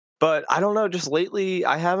 But I don't know, just lately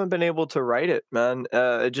I haven't been able to write it, man.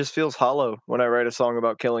 It just feels hollow when I write a song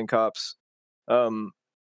about killing cops. Um,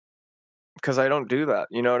 because I don't do that.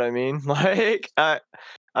 You know what I mean? Like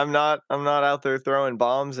I'm not out there throwing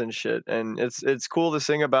bombs and shit. And it's cool to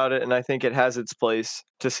sing about it, and I think it has its place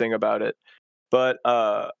to sing about it. But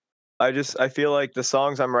I feel like the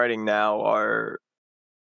songs I'm writing now are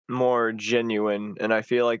more genuine, and I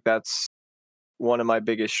feel like that's one of my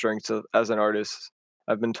biggest strengths as an artist.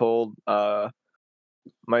 I've been told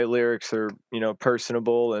my lyrics are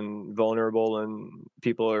personable and vulnerable, and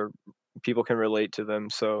people can relate to them.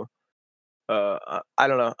 So I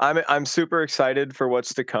don't know. I'm super excited for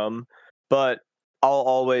what's to come, but I'll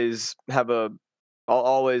always have a I'll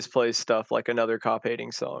always play stuff like another cop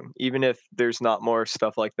hating song, even if there's not more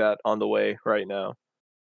stuff like that on the way right now.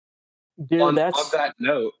 Dude, On that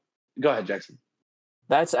note, go ahead, Jackson.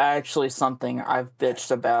 that's actually something I've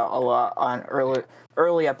bitched about a lot on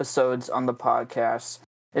early episodes on the podcast.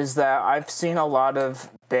 Is that I've seen a lot of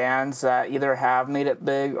bands that either have made it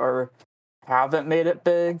big or haven't made it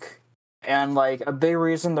big, and like a big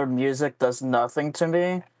reason their music does nothing to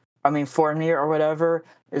me. I mean, for me or whatever,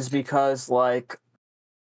 is because like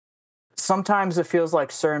sometimes it feels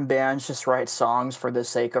like certain bands just write songs for the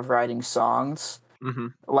sake of writing songs. Mm-hmm.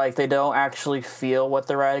 Like they don't actually feel what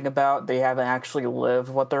they're writing about. They haven't actually lived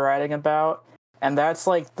what they're writing about. And that's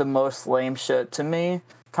like the most lame shit to me.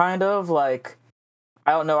 Kind of like,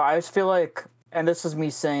 I don't know. I just feel like, and this is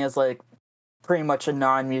me saying as like pretty much a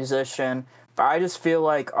non-musician, but I just feel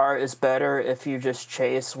like art is better if you just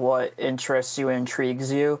chase what interests you and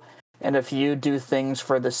intrigues you. And if you do things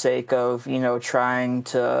for the sake of, trying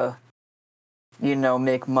to,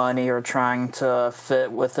 make money or trying to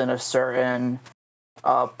fit within a certain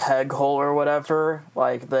peg hole or whatever,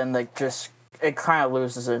 like then like just it kind of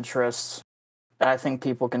loses interest. And I think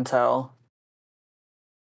people can tell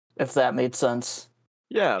if that made sense.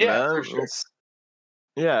 Yeah, Yeah, man. for sure.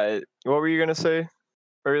 What were you gonna say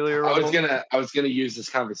earlier, I was Rumble? gonna use this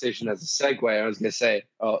conversation as a segue. I was gonna say,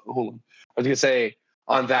 hold on. I was gonna say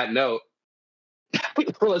on that note,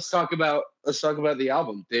 let's talk about the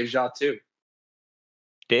album, Deja 2.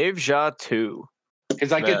 Deja 2.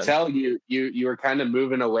 Because I could Man. tell you were kind of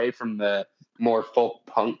moving away from the more folk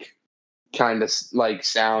punk kind of like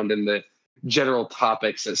sound and the general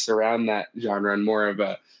topics that surround that genre, and more of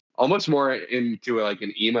a almost more into like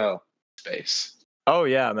an emo space. Oh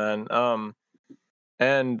yeah, man.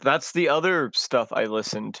 And that's the other stuff I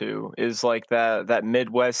listen to is like that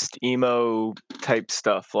Midwest emo type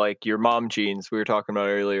stuff, like your mom jeans we were talking about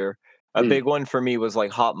earlier. A Mm. big one for me was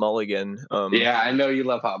like Hot Mulligan. Yeah, I know you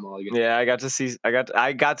love Hot Mulligan. Yeah, I got to see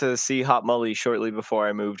Hot Mully shortly before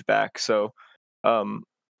I moved back. So, um,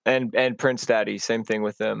 and Prince Daddy, same thing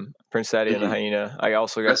with them. Prince Daddy and the Mhm. Hyena. I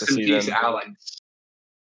also got to Rest in see peace, them. Alex.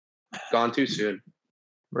 Gone too soon.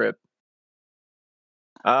 Rip.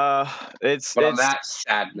 It's But on it's that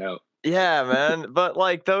sad note, yeah, man. But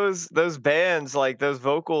like those bands, like those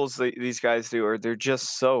vocals these guys do, they're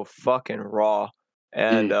just so fucking raw,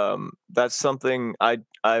 and mm, that's something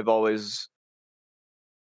I've always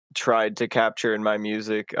tried to capture in my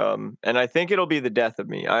music. And I think it'll be the death of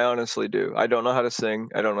me. I honestly do. I don't know how to sing.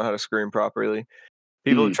 I don't know how to scream properly.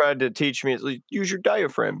 People have mm. tried to teach me, it's like, use your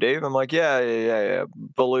diaphragm, Dave. I'm like, yeah.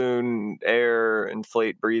 Balloon, air,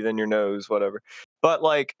 inflate, breathe in your nose, whatever. But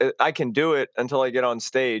like, I can do it until I get on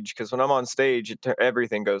stage. Because when I'm on stage,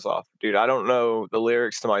 everything goes off, dude. I don't know the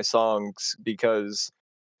lyrics to my songs because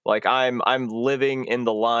like I'm living in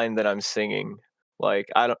the line that I'm singing. Like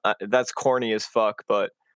that's corny as fuck, but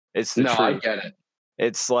it's the No, I truth. get it.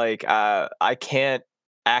 It's like I can't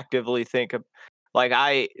actively think of like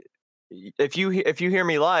if you hear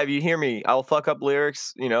me live, you hear me. I'll fuck up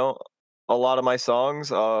lyrics. A lot of my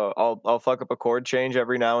songs. I'll fuck up a chord change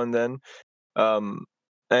every now and then. Um,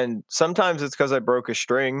 and sometimes it's because I broke a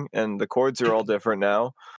string and the chords are all different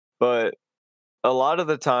now. But a lot of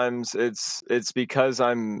the times it's because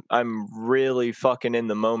I'm really fucking in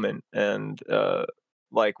the moment, and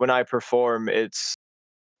like when I perform, it's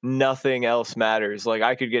nothing else matters. Like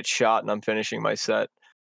I could get shot and I'm finishing my set.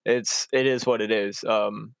 It is what it is.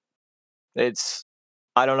 It's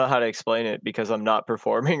I don't know how to explain it because I'm not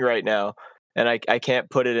performing right now, and I can't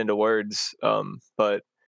put it into words. But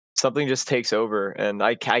something just takes over, and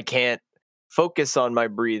I can't focus on my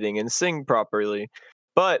breathing and sing properly.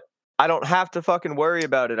 But I don't have to fucking worry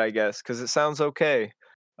about it, I guess, because it sounds okay.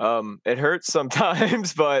 It hurts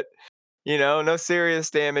sometimes, but no serious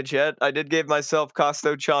damage yet. I did give myself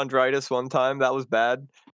costochondritis one time. That was bad.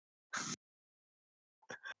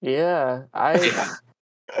 Yeah, Yeah.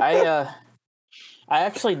 I uh I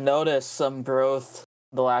actually noticed some growth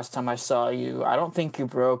the last time I saw you. I don't think you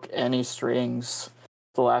broke any strings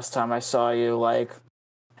the last time I saw you. Like,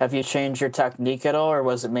 have you changed your technique at all, or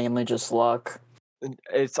was it mainly just luck?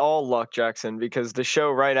 It's all luck, Jackson, because the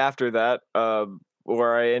show right after that,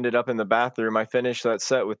 where I ended up in the bathroom, I finished that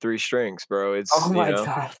set with 3 strings, bro. Oh my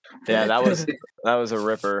god. Yeah, that was a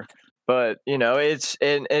ripper. But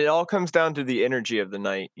it all comes down to the energy of the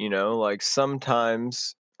night. Like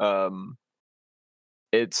sometimes,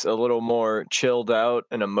 it's a little more chilled out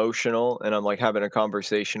and emotional, and I'm like having a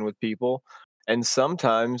conversation with people. And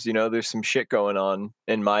sometimes, there's some shit going on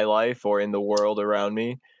in my life or in the world around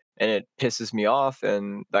me, and it pisses me off,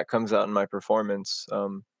 and that comes out in my performance.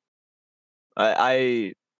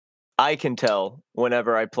 I I can tell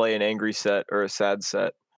whenever I play an angry set or a sad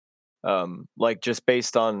set. Like just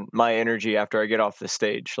based on my energy after I get off the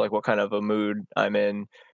stage, like what kind of a mood I'm in,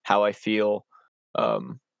 how I feel,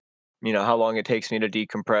 um, how long it takes me to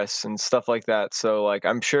decompress and stuff like that. So like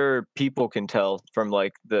I'm sure people can tell from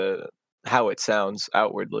like the how it sounds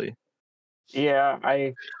outwardly. Yeah, So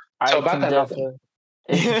I about can that note, though, definitely.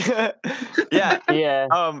 Yeah.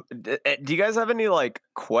 Yeah, Do you guys have any like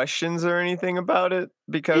questions or anything about it?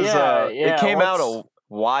 Because yeah, it yeah. came out What's a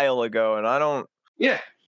while ago, and yeah,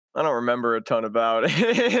 I don't remember a ton about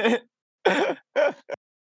it.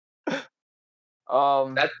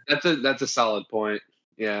 um? that's a solid point.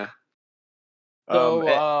 Yeah. So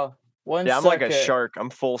Eh, one yeah, I'm like a second. shark. I'm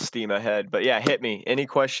full steam ahead. But yeah, hit me. Any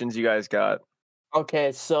questions you guys got?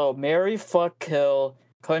 Okay, so Mary Fuck Kill,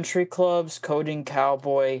 Country Clubs, Coding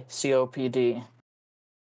Cowboy, COPD.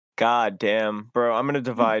 God damn, bro. I'm gonna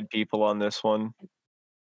divide people on this one.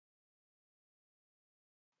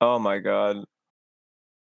 Oh my god.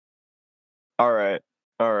 All right.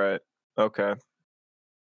 All right. Okay.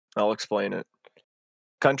 I'll explain it.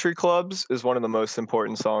 Country Clubs is one of the most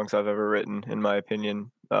important songs I've ever written, in my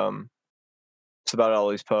opinion. It's about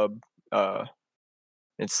Ollie's Pub. Uh,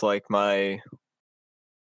 it's like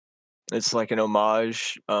it's like an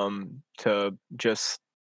homage to just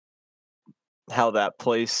how that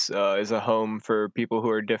place is a home for people who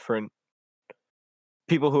are different,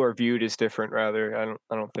 people who are viewed as different. Rather,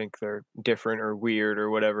 I don't think they're different or weird or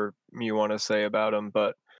whatever you want to say about them,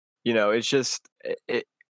 but it's just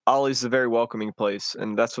Ollie's a very welcoming place,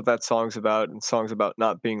 and that's what that song's about. And songs about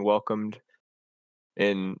not being welcomed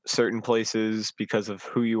in certain places because of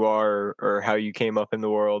who you are or how you came up in the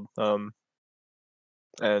world.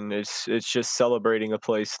 And it's just celebrating a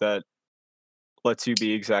place that lets you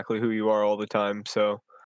be exactly who you are all the time. So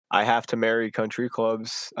I have to marry country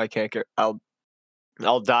clubs. I can't get. I'll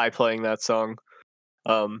die playing that song.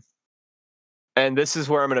 Um, and this is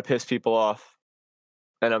where I'm gonna piss people off.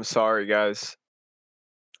 And I'm sorry, guys.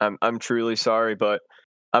 I'm truly sorry, but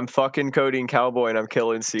I'm fucking Coding Cowboy and I'm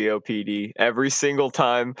killing COPD every single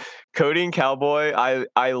time. Coding Cowboy,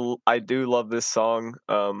 I do love this song.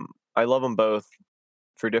 I love them both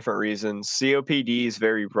for different reasons. COPD is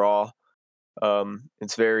very raw.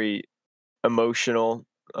 It's very emotional.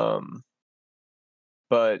 Um,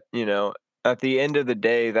 but at the end of the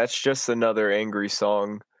day, that's just another angry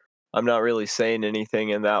song. I'm not really saying anything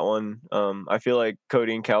in that one. I feel like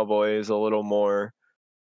Coding Cowboy is a little more.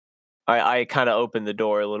 I kind of opened the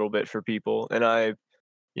door a little bit for people, and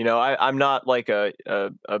I'm not like a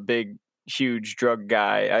big huge drug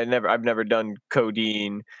guy. I've never done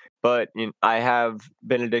codeine, but I have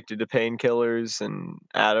been addicted to painkillers and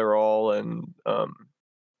Adderall and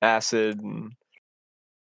acid and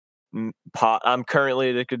pot. I'm currently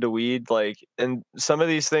addicted to weed, like, and some of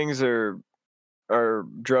these things are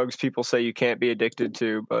drugs people say you can't be addicted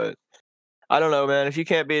to, but I don't know, man. If you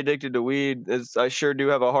can't be addicted to weed, I sure do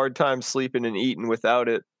have a hard time sleeping and eating without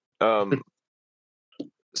it. Um,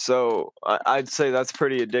 so I'd say that's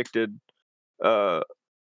pretty addicted. Uh,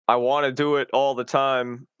 I want to do it all the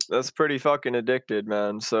time. That's pretty fucking addicted,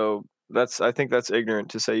 man. So I think that's ignorant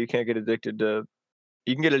to say you can't get addicted to.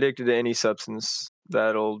 You can get addicted to any substance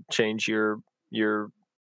that'll change your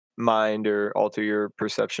mind or alter your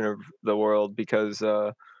perception of the world because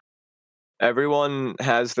everyone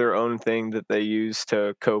has their own thing that they use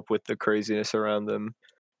to cope with the craziness around them,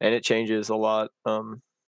 and it changes a lot.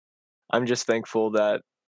 I'm just thankful that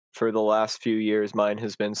for the last few years, mine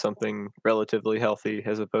has been something relatively healthy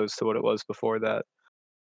as opposed to what it was before that.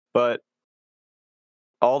 But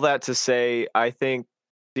all that to say, I think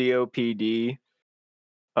COPD.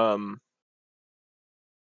 Um,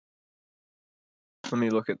 Let me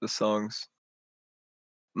look at the songs.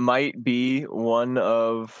 Might be one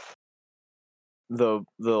of the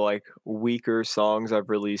like weaker songs I've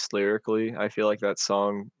released lyrically. I feel like that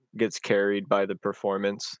song gets carried by the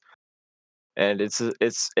performance, and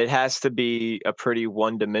it has to be a pretty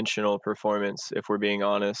one-dimensional performance if we're being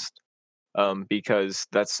honest. Because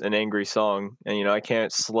that's an angry song, and I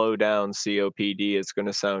can't slow down COPD. It's going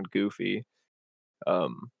to sound goofy.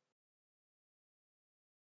 Um,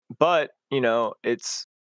 but it's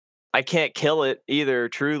I can't kill it either.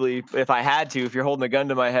 Truly, if I had to, if you're holding a gun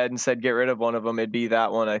to my head and said get rid of one of them, it'd be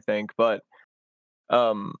that one, I think. But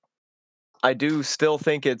um, I do still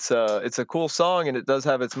think it's a cool song and it does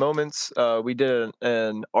have its moments. We did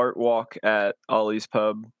an art walk at Ollie's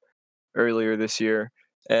Pub earlier this year,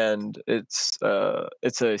 and it's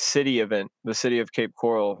a city event. The city of Cape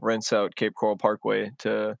Coral rents out Cape Coral Parkway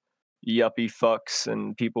to yuppie fucks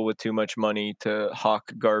and people with too much money to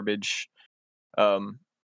hawk garbage. Um,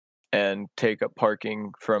 and take up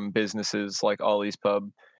parking from businesses like Ollie's Pub.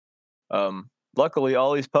 Luckily,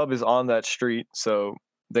 Ollie's Pub is on that street, so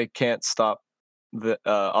they can't stop the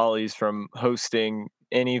Ollie's from hosting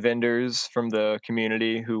any vendors from the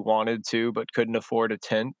community who wanted to but couldn't afford a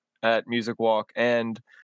tent at Music Walk and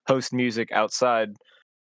host music outside.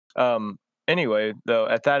 Anyway, though,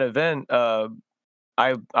 at that event, I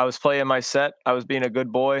was playing my set. I was being a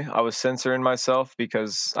good boy. I was censoring myself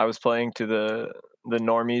because I was playing to the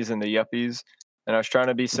normies and the yuppies, and I was trying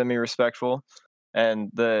to be semi-respectful.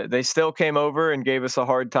 And they still came over and gave us a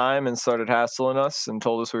hard time and started hassling us and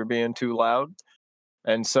told us we were being too loud.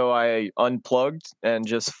 And so I unplugged and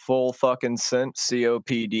just full fucking sent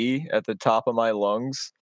COPD at the top of my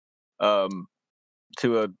lungs, um,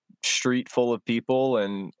 to a street full of people,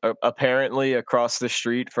 and apparently across the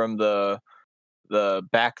street from the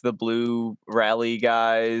Back the Blue rally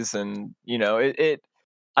guys, and it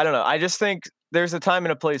I don't know. I just think there's a time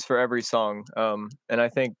and a place for every song, and I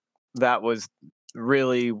think that was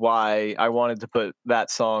really why I wanted to put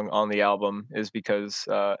that song on the album, is because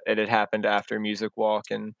it had happened after Music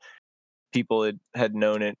Walk and people had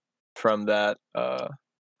known it from that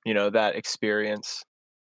that experience.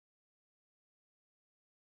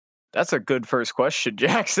 That's a good first question,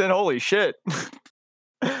 Jackson. Holy shit.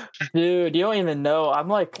 Dude, you don't even know. I'm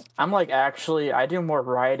like actually I do more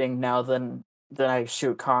writing now than I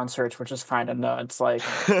shoot concerts, which is kind of nuts. Like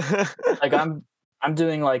I'm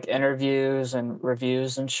doing like interviews and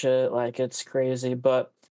reviews and shit. Like it's crazy.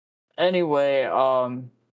 But anyway,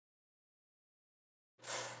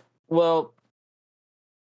 well,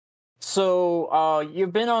 so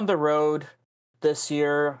you've been on the road this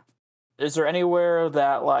year. Is there anywhere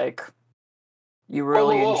that like you Whoa, whoa,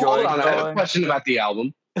 really whoa, hold enjoyed on. I have a going? question about the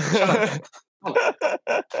album. Shut up. Oh,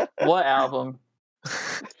 What album?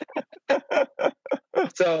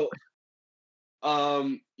 so,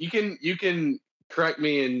 you can correct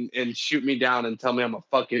me and shoot me down and tell me I'm a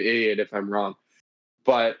fucking idiot if I'm wrong.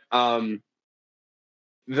 But the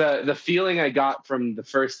feeling I got from the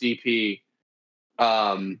first EP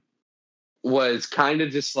um was kind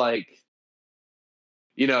of just like,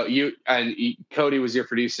 Cody was your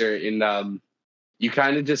producer, and you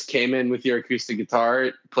kind of just came in with your acoustic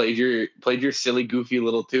guitar, played your silly goofy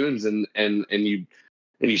little tunes, and you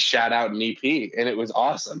shout out an EP, and it was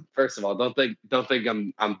awesome. First of all, don't think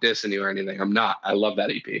I'm dissing you or anything. I'm not. I love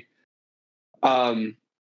that EP. Um,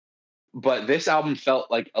 but this album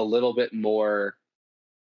felt like a little bit more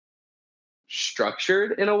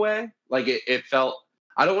structured in a way. Like it felt.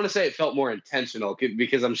 I don't want to say it felt more intentional,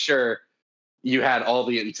 because I'm sure you had all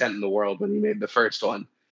the intent in the world when you made the first one.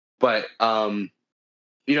 But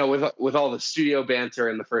with all the studio banter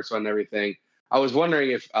in the first one and everything, I was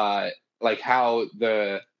wondering if like how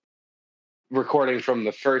the recording from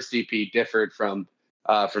the first EP differed from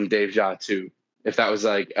Dave Jah 2. If that was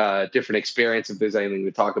like a different experience, if there's anything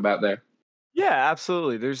to talk about there. Yeah,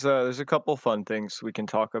 absolutely. There's a couple fun things we can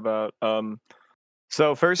talk about.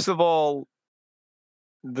 So first of all,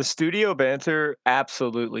 the studio banter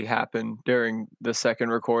absolutely happened during the second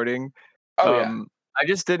recording. Oh yeah, Um, I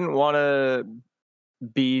just didn't want to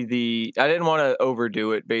I didn't want to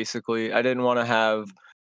overdo it. Basically, I didn't want to have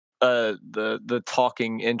the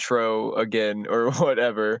talking intro again or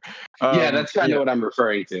whatever. yeah, that's kind Yeah, of what I'm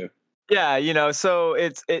referring to. yeah, so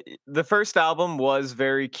the first album was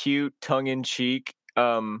very cute, tongue in cheek.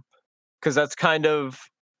 Because that's kind of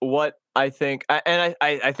what I think,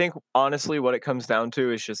 I think honestly, what it comes down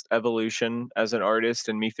to is just evolution as an artist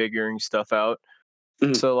and me figuring stuff out.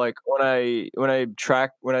 Mhm. So like when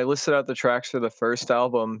I listed out the tracks for the first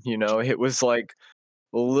album, it was like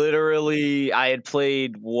literally I had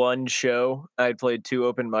played one show, I had played two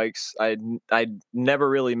open mics, I'd never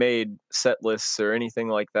really made set lists or anything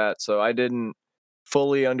like that, so I didn't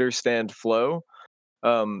fully understand flow.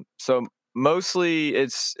 So mostly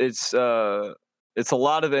it's a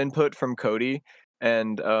lot of input from Cody,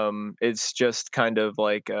 and it's just kind of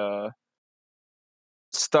like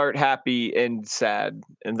start happy and sad,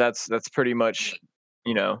 and that's pretty much,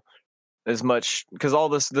 you know as much, because all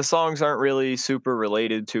the songs aren't really super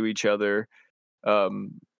related to each other.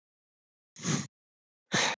 Um,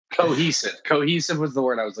 Cohesive was the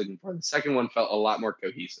word I was looking for. The second one felt a lot more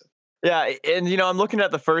cohesive. Yeah, and I'm looking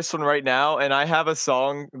at the first one right now, and I have a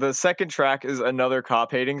song. The second track is another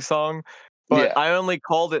cop hating song, but Yeah. I only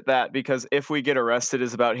called it that because If We Get Arrested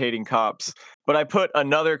is about hating cops. But I put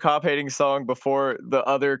another cop hating song before the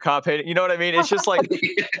other cop hating. You know what I mean? It's just like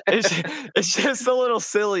it's it's just a little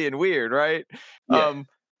silly and weird, right? Yeah.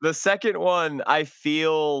 The second one, I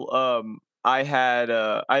feel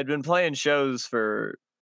I'd been playing shows for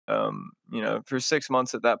for 6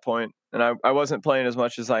 months at that point, and I wasn't playing as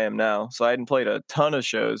much as I am now, so I hadn't played a ton of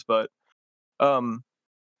shows, but um,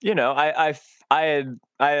 I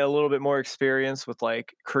had a little bit more experience with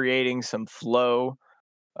like creating some flow,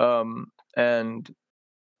 um, and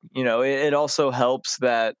it also helps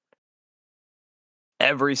that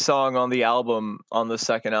every song on the album, on the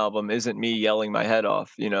second album, isn't me yelling my head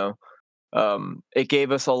off. It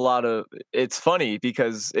gave us a lot of, it's funny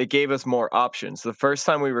because it gave us more options. The first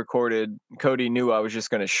time we recorded, Cody knew I was just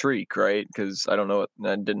going to shriek, right? Because I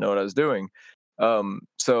didn't know what I was doing.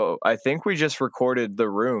 So I think we just recorded the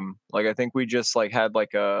room. Like I think we just like had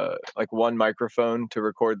like one microphone to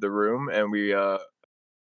record the room, and we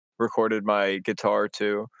recorded my guitar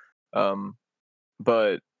too. Um,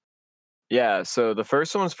 but yeah, so the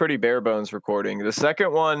first one was pretty bare bones recording. The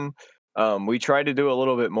second one, we tried to do a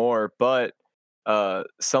little bit more, but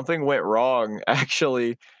something went wrong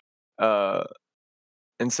actually, uh,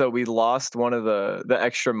 and so we lost one of the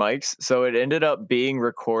extra mics. So it ended up being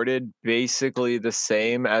recorded basically the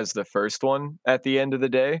same as the first one at the end of the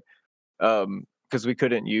day, because we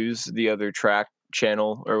couldn't use the other track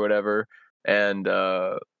channel or whatever, and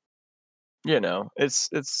it's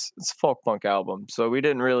a folk punk album, so we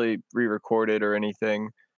didn't really re-record it or anything.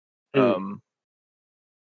 Mm. Um,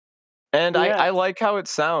 and Yeah. I like how it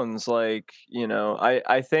sounds. Like,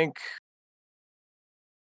 I think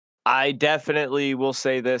I definitely will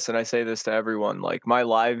say this, and I say this to everyone. Like, my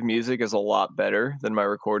live music is a lot better than my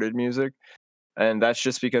recorded music, and that's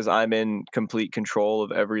just because I'm in complete control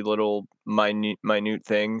of every little minute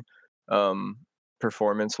thing, um,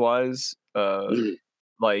 performance wise. Mm.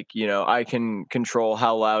 Like, I can control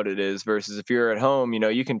how loud it is versus if you're at home,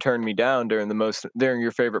 you can turn me down during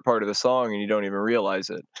your favorite part of the song and you don't even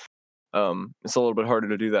realize it. It's a little bit harder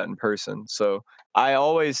to do that in person. So I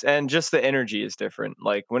always, and just the energy is different.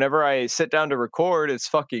 Like whenever I sit down to record, it's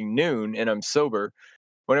fucking noon and I'm sober.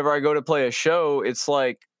 Whenever I go to play a show, it's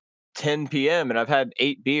like 10 p.m. and I've had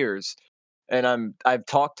 8 beers, and I've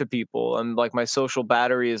talked to people. I'm like, my social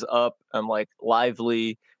battery is up. I'm like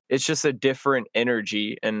lively. It's just a different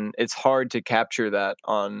energy, and it's hard to capture that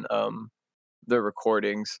on the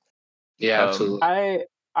recordings. Yeah, Um, absolutely.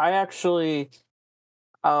 I actually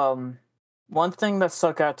um one thing that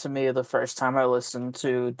stuck out to me the first time I listened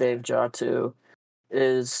to Dave Jaw 2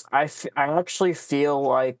 is I actually feel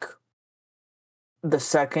like the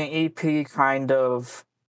second EP kind of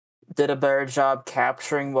did a better job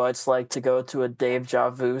capturing what it's like to go to a Dave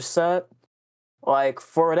Javu set. Like,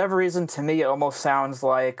 for whatever reason, to me, it almost sounds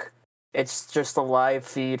like it's just a live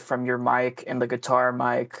feed from your mic and the guitar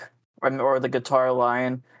mic or the guitar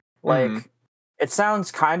line. mhm. Like, it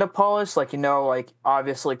sounds kind of polished, like, like,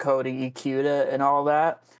 obviously Cody EQ'd it and all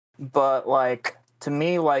that. But, like, to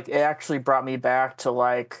me, like, it actually brought me back to,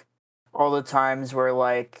 like, all the times where,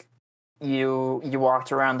 like, you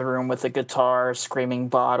walked around the room with a guitar screaming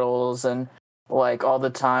bottles, and like all the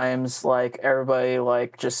times like everybody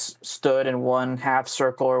like just stood in one half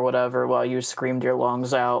circle or whatever while you screamed your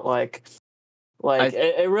lungs out, like I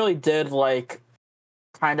it really did like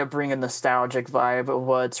kind of bring a nostalgic vibe of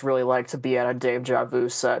what it's really like to be at a Dave Javu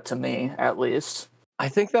set, to me at least. I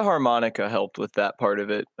think the harmonica helped with that part of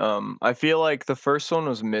it. I feel like the first one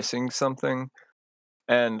was missing something,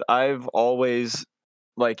 and I've always,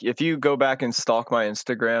 like, if you go back and stalk my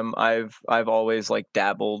Instagram, I've always like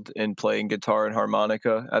dabbled in playing guitar and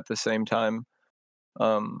harmonica at the same time.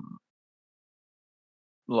 Um,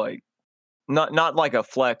 like not like a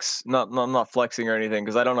flex, I'm not flexing or anything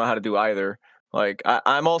because I don't know how to do either. Like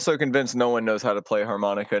I'm also convinced no one knows how to play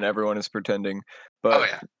harmonica and everyone is pretending. Oh But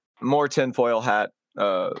yeah. more tinfoil hat,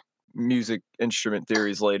 music instrument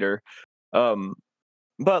theories later. Um,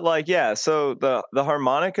 but like, yeah, so the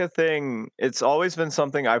harmonica thing, it's always been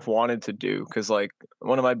something I've wanted to do because like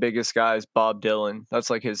one of my biggest guys, Bob Dylan, that's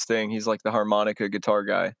like his thing. He's like the harmonica guitar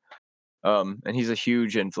guy. And he's a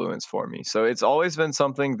huge influence for me. So it's always been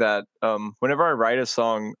something that whenever I write a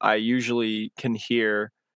song, I usually can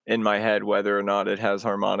hear in my head whether or not it has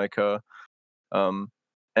harmonica. Um,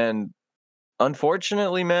 and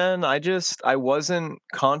unfortunately, man, I wasn't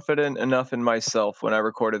confident enough in myself when I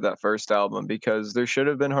recorded that first album because there should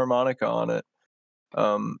have been harmonica on it.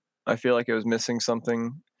 Um, I feel like it was missing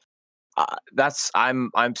something.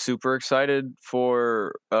 I'm super excited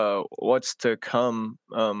for what's to come.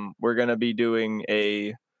 We're gonna be doing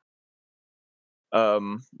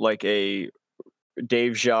like a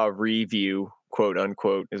Dave Jaw review, quote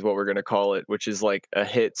unquote, is what we're gonna call it, which is like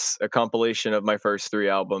a compilation of my first 3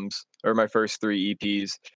 albums or my first 3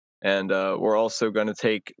 EPs. And we're also gonna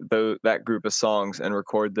take that group of songs and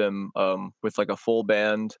record them with like a full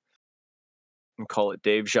band and call it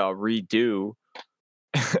Dave Jaw Redo.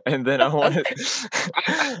 and then I want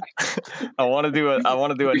to I want to do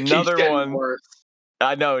It keeps another getting one. worse.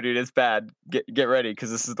 I know, dude, it's bad. Get ready because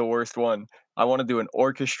this is the worst one. I want to do an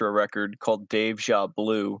orchestra record called Deja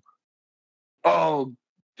Blue, Oh,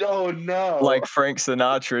 oh no! like Frank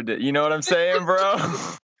Sinatra did. You know what I'm saying, bro?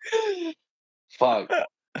 Fuck.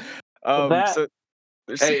 That So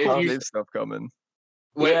there's some Hey, if you positive stuff coming.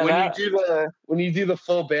 yeah, when that you do the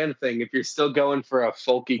full band thing, if you're still going for a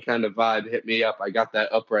folky kind of vibe, hit me up. I got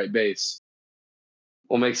that upright bass.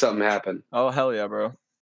 We'll make something happen. Oh hell yeah, bro!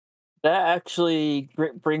 that actually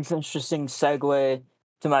brings interesting segue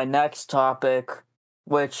to my next topic,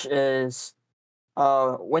 which is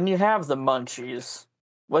when you have the munchies,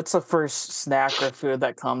 what's the first snack or food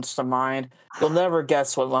that comes to mind? You'll never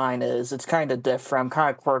guess what mine is. It's kind of different. I'm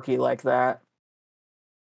kind of quirky like that.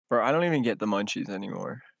 Bro, I don't even get the munchies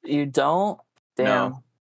anymore. You don't? No, Damn.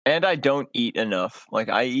 and I don't eat enough. Like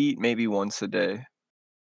I eat maybe once a day.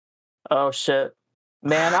 Oh shit.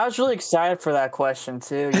 Man, I was really excited for that question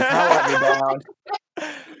too. You kind of let me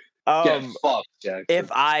down. Get um, fucked, Jackson.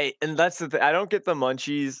 and that's the thing, I don't get the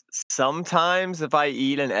munchies sometimes if I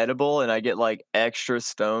eat an edible and I get like extra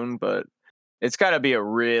stoned, but it's got to be a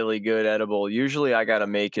really good edible. Usually I got to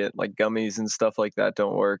make it. Like gummies and stuff like that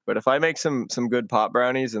don't work. But if I make some good pot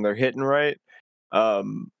brownies and they're hitting right,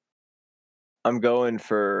 um I'm going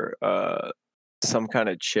for some kind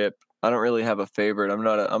of chip. I don't really have a favorite. I'm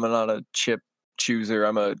not a chip chooser.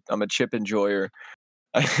 I'm a chip enjoyer.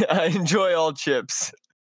 I enjoy all chips.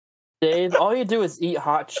 Dave, all you do is eat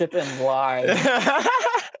hot chip and lie.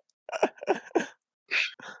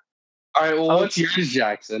 All right, well, Oh, what's yours,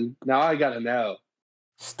 Jackson? Now I gotta know.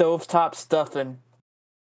 stovetop stuffing.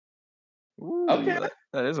 Ooh, Okay.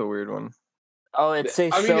 that is a weird one. Oh, it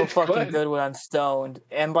tastes I mean, so it's fucking good. good when I'm stoned.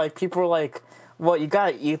 And like people are like, well, you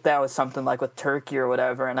gotta eat that with something like with turkey or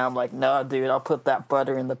whatever. And I'm like, no, dude, I'll put that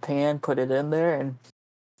butter in the pan, put it in there, and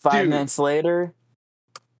 5 minutes Dude, later,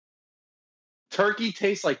 turkey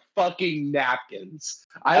tastes like fucking napkins.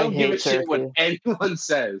 I I don't give a hate shit what turkey. anyone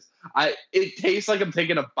says. It tastes like I'm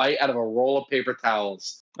taking a bite out of a roll of paper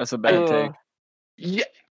towels. That's a bad take. Ugh. Yeah,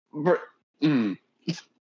 br- mm.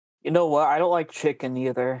 You know what? I don't like chicken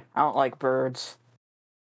either. I don't like birds.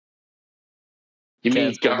 You mean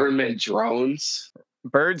Canceled. government drones?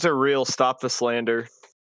 Birds are real. Stop the slander.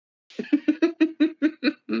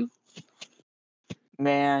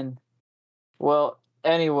 Man. Well,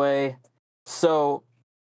 anyway, so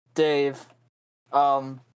Dave,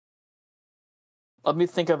 um, let me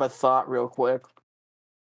think of a thought real quick.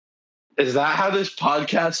 Is that how this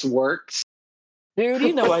podcast works? Dude,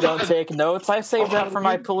 you know I don't take notes. I save that for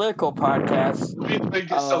my Let political podcast. me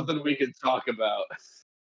think of something we can talk about.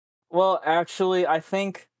 Well, actually, I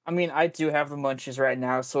mean, I do have the munchies right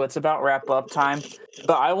now, so it's about wrap up time.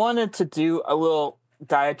 But I wanted to do a little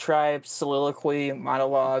diatribe, soliloquy,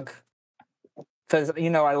 monologue, because,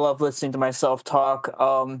 I love listening to myself talk.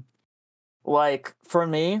 Like, for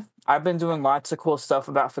me, I've been doing lots of cool stuff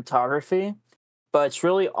about photography, but it's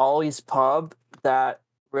really Ollie's Pub that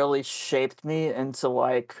really shaped me into,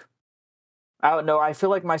 like, I don't know, I feel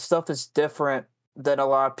like my stuff is different than a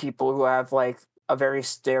lot of people who have, like, a very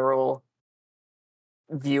sterile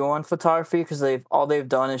view on photography because they've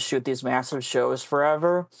done is shoot these massive shows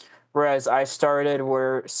forever. Whereas I started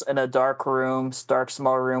where in a dark room, dark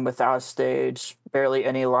small room without a stage, barely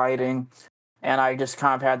any lighting, and I just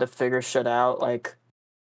kind of had to figure shit out. Like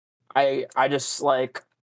I just like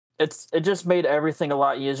it just made everything a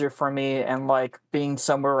lot easier for me, and like being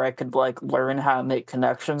somewhere where I could like learn how to make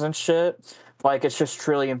connections and shit. Like it's just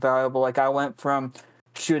truly invaluable. Like I went from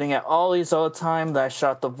shooting at Ollie's all the time, that I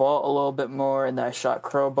shot the vault a little bit more, and that I shot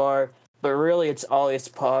Crowbar. But really, it's Ollie's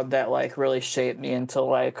Pub that like really shaped me into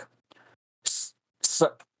like s- s-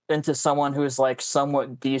 into someone who's like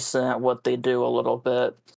somewhat decent at what they do a little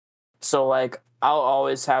bit. So like I'll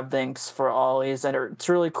always have thanks for Ollie's, and it's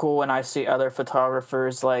really cool when I see other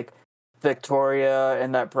photographers like Victoria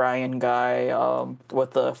and that Brian guy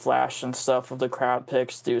with the flash and stuff of the crowd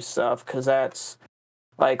pics do stuff, because that's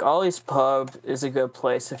like Ollie's Pub is a good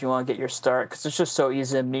place if you want to get your start, because it's just so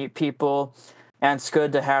easy to meet people, and it's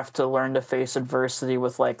good to have to learn to face adversity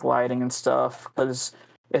with like lighting and stuff, because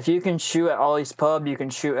if you can shoot at Ollie's Pub, you can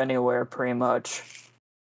shoot anywhere pretty much.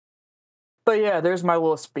 But yeah, there's my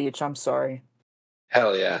little speech. I'm sorry.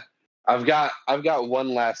 Hell yeah. I've got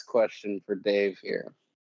one last question for Dave here.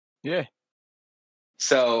 Yeah.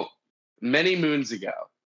 So many moons ago,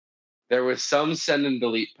 there was some send and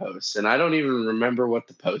delete post, and I don't even remember what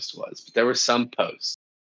the post was, but there was some post,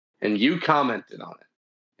 and you commented on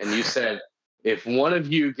it, and you said, If one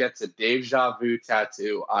of you gets a Deja Vu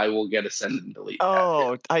tattoo, I will get a send and delete tattoo.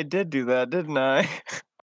 Oh, I did do that, didn't I?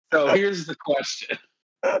 So here's the question.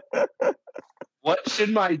 What should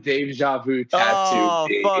my Deja Vu tattoo Oh,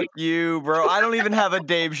 be? fuck you, bro. I don't even have a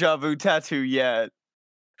Deja Vu tattoo yet.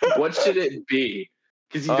 What should it be?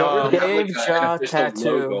 Because you don't really have like an Deja official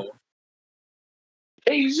tattoo. logo.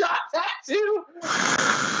 Deja tattoo.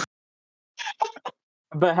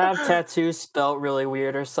 But have tattoo spelt really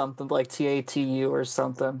weird or something like TATU or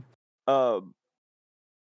something. Um,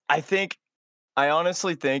 I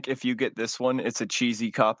honestly think if you get this one, it's a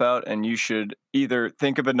cheesy cop out, and you should either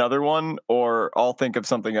think of another one or I'll think of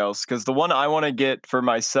something else. Because the one I want to get for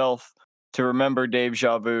myself to remember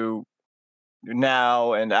Deja Vu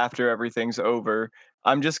now and after everything's over,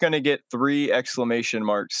 I'm just gonna get 3 exclamation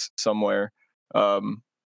marks somewhere. Um,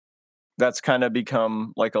 that's kind of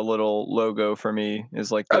become like a little logo for me,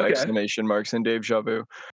 is like the Okay. exclamation marks in Deja Vu.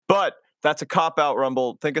 But that's a cop out,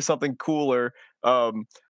 Rumble. Think of something cooler.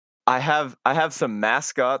 I have some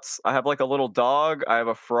mascots. I have like a little dog. I have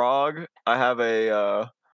a frog. I have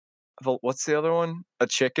what's the other one? A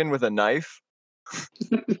chicken with a knife.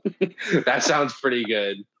 That sounds pretty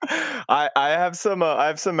good. I have some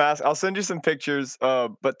masks. I'll send you some pictures.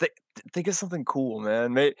 But think of something cool,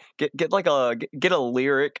 man. Get like get a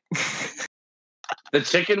lyric. The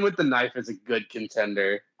chicken with the knife is a good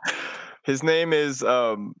contender. His name is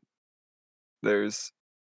there's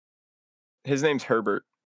his name's Herbert.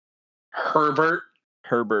 Herbert.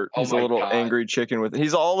 Herbert. Oh He's a my little god. angry chicken with.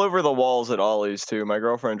 He's all over the walls at Ollie's too. My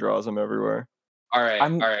girlfriend draws him everywhere. All right.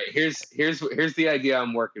 I'm All right. Here's the idea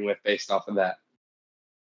I'm working with based off of that.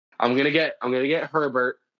 I'm gonna get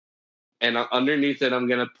Herbert, and underneath it, I'm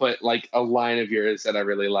gonna put like a line of yours that I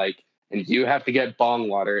really like, and you have to get bong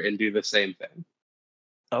water and do the same thing.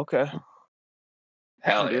 Okay, can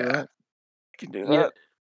Hell do yeah. that. Can do you, that.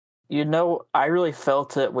 you know, I really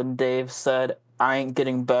felt it when Dave said, "I ain't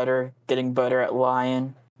getting better at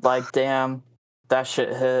lying." Like, damn, that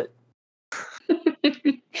shit hit.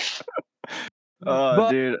 But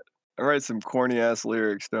Dude, I write some corny ass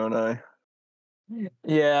lyrics, don't I?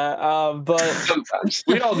 yeah, but Sometimes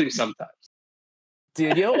we all do. Sometimes.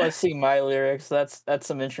 dude, you don't want to see my lyrics. That's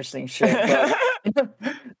some interesting shit. But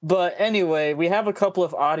but anyway, we have a couple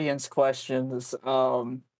of audience questions.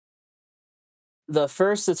 The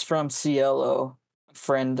first is from Cielo, a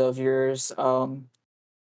friend of yours.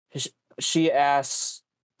 sh- she asks,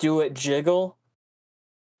 "Do it jiggle?"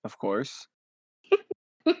 Of course.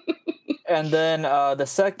 And then the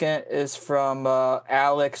second is from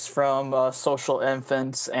Alex from Social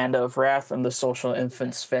Infants and of Wrath and the Social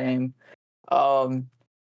Infants fame. Um,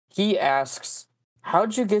 he asks,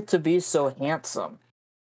 "How'd you get to be so handsome?"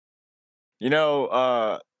 You know,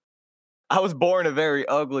 I was born a very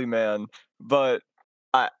ugly man, but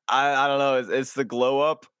I don't know. It's the glow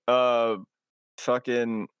up.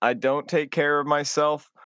 Fucking. I don't take care of myself.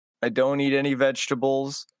 I don't eat any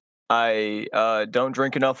vegetables. I don't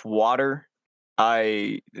drink enough water.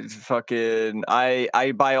 I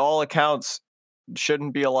by all accounts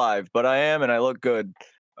shouldn't be alive, but I am, and I look good.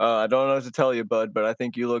 I don't know what to tell you, bud, but I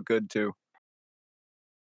think you look good too,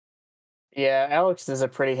 Yeah, Alex is a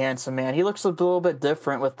pretty handsome man. He looks a little bit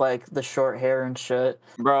different with like the short hair and shit,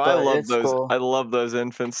 bro. I but love it's those. cool. I love those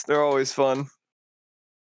infants. They're always fun.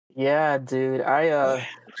 Yeah, dude.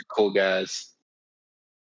 Cool guys.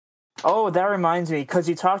 Oh, that reminds me, because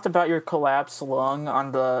you talked about your collapsed lung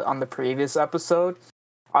on the previous episode.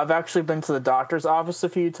 I've actually been to the doctor's office a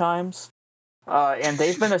few times, and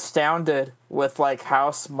they've been astounded with like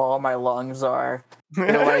how small my lungs are.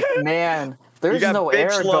 They're like, man, You there's got no bitch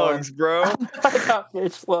air going. lungs, bro. I got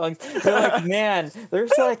bitch lungs. They're like, man,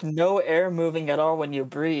 there's like no air moving at all when you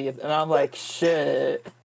breathe, and I'm like, shit.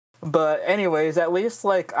 But anyways, at least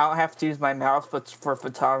like I don't have to use my mouth for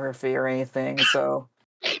photography or anything. So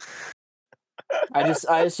I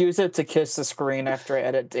just use it to kiss the screen after I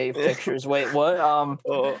edit Dave pictures. Wait, what?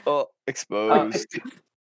 Uh, Exposed.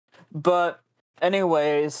 but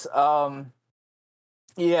anyways,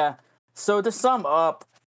 yeah. So to sum up,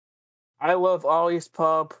 I love Ollie's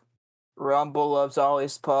Pub. Rumble loves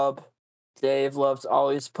Ollie's Pub. Dave loves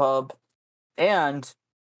Ollie's Pub, and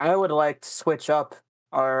I would like to switch up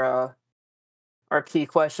our our key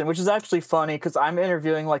question, which is actually funny because I'm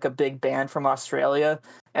interviewing like a big band from Australia,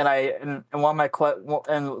 and and one of my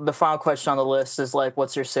and the final question on the list is like,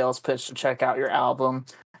 "What's your sales pitch to check out your album?"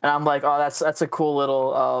 And I'm like, "Oh, that's a cool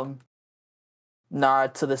little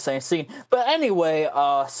nod to the same scene." But anyway,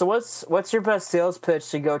 so what's your best sales pitch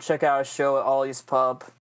to go check out a show at Ollie's Pub?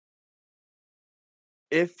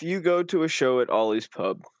 If you go to a show at Ollie's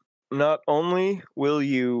Pub, not only will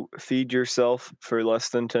you feed yourself for less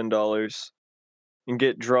than $10, and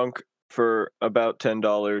get drunk for about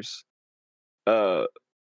 $10,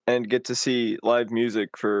 and get to see live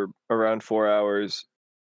music for around 4 hours.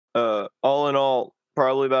 All in all,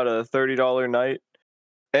 probably about a $30 night,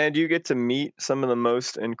 and you get to meet some of the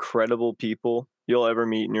most incredible people you'll ever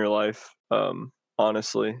meet in your life.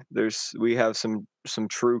 Honestly, we have some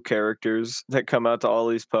true characters that come out to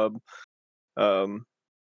Ollie's Pub. Um,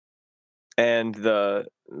 and the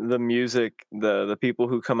music, the people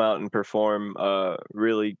who come out and perform,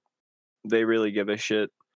 really they really give a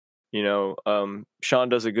shit. Sean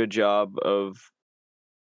does a good job of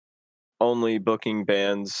only booking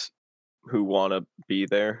bands who want to be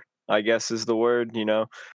there, I guess is the word.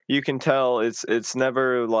 You can tell it's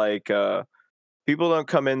never like people don't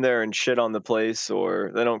come in there and shit on the place,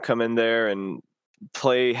 or they don't come in there and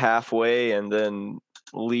play halfway and then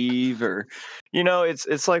leave, or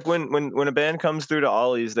it's like when a band comes through to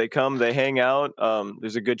Ollie's, they hang out.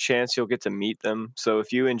 There's a good chance you'll get to meet them. So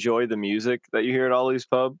if you enjoy the music that you hear at Ollie's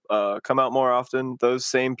Pub, come out more often. Those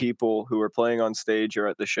same people who are playing on stage are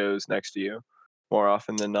at the shows next to you more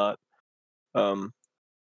often than not. um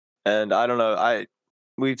and I don't know,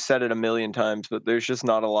 we've said it a million times, but there's just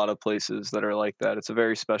not a lot of places that are like that. It's a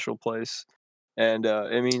very special place, and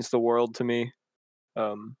it means the world to me.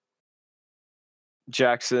 um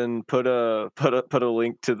Jackson, put a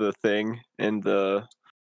link to the thing in the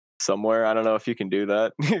somewhere. I don't know if you can do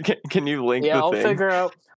that. Can you link Yeah, the thing?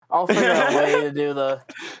 I'll figure out a way to do Like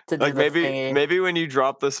the maybe thingy. maybe when you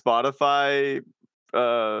drop the Spotify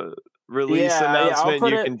uh release Yeah, announcement,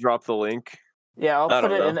 you can drop the link. I'll I put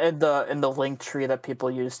don't it know. in the link tree that people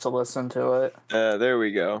use to listen to it. There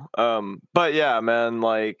we go. But yeah, man,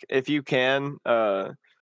 like if you can,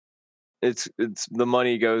 it's the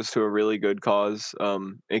money goes to a really good cause.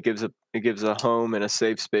 It gives a home and a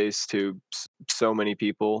safe space to so many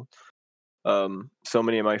people. So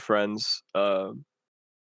many of my friends.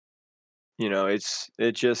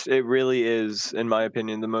 It really is, in my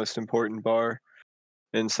opinion, the most important bar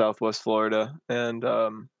in Southwest Florida, and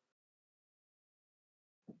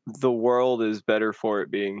the world is better for it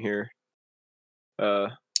being here. Uh,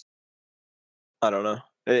 I don't know.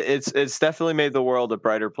 It's definitely made the world a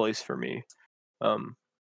brighter place for me. Um,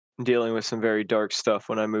 Dealing with some very dark stuff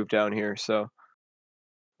when I moved down here, so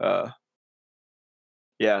uh,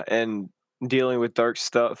 yeah, and dealing with dark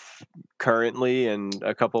stuff currently and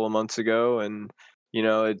a couple of months ago, and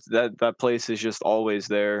it's that place is just always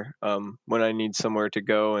there. When I need somewhere to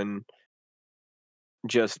go and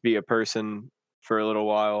just be a person for a little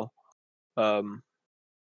while, um,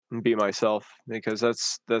 and be myself, because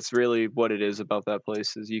that's really what it is about that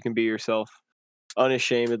place, is you can be yourself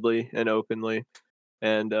unashamedly and openly,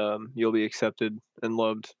 and you'll be accepted and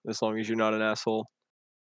loved as long as you're not an asshole.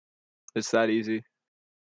 It's that easy.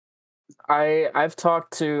 I've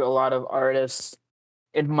talked to a lot of artists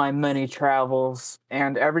in my many travels,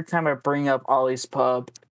 and every time I bring up Ollie's Pub,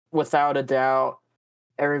 without a doubt,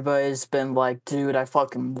 everybody's been like, "Dude, I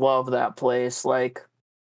fucking love that place." Like,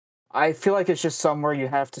 I feel like it's just somewhere you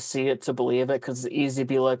have to see it to believe it, because it's easy to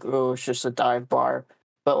be like, "Oh, it's just a dive bar."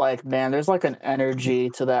 But like, man, there's like an energy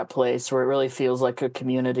to that place where it really feels like a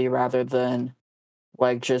community rather than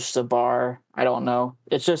like just a bar. I don't know.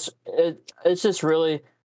 It's just really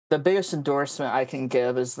the biggest endorsement I can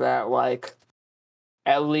give is that like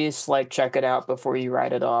at least like check it out before you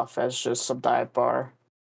write it off as just some dive bar.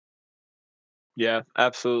 Yeah,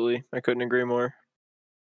 absolutely. I couldn't agree more.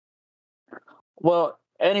 Well,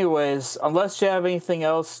 anyways, unless you have anything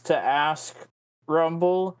else to ask,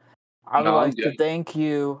 Rumble, I would No, I'm like to good. thank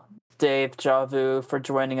you, Dave Javu, for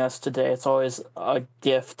joining us today. It's always a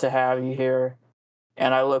gift to have you here,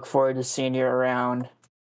 and I look forward to seeing you around.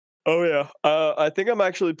 Oh yeah. I think I'm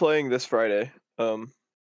actually playing this Friday.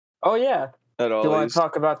 Oh yeah. At Do you want to Ollie's.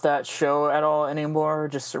 talk about that show at all anymore?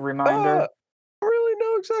 Just a I reminder. don't really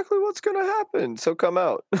know exactly what's gonna happen, so come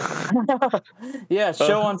out. Yeah, uh,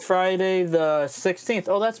 show on Friday the 16th.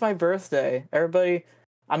 Oh, that's my birthday. Everybody,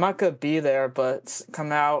 I'm not gonna be there, but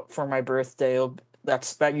come out for my birthday.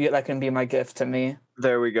 That can be my gift to me.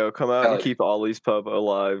 there we go. Come out and Hell yeah. keep Ollie's Pub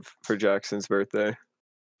alive for Jackson's birthday.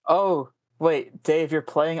 Oh, wait, Dave, you're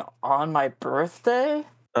playing on my birthday?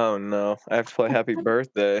 Oh no, I have to play Happy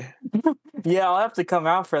Birthday. Yeah, I'll have to come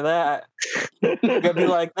out for that. Gonna be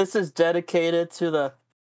like, this is dedicated to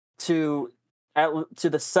to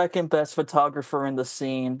the second best photographer in the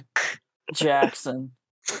scene, Jackson.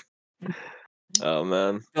 Oh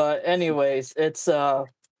man. But anyways, it's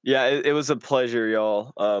Yeah, it was a pleasure,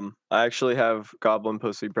 y'all. I actually have goblin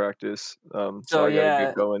pussy practice. So so I gotta get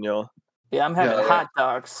yeah, going, y'all. yeah, I'm having Hell yeah. hot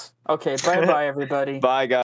dogs. Okay, bye bye everybody. Bye, guys.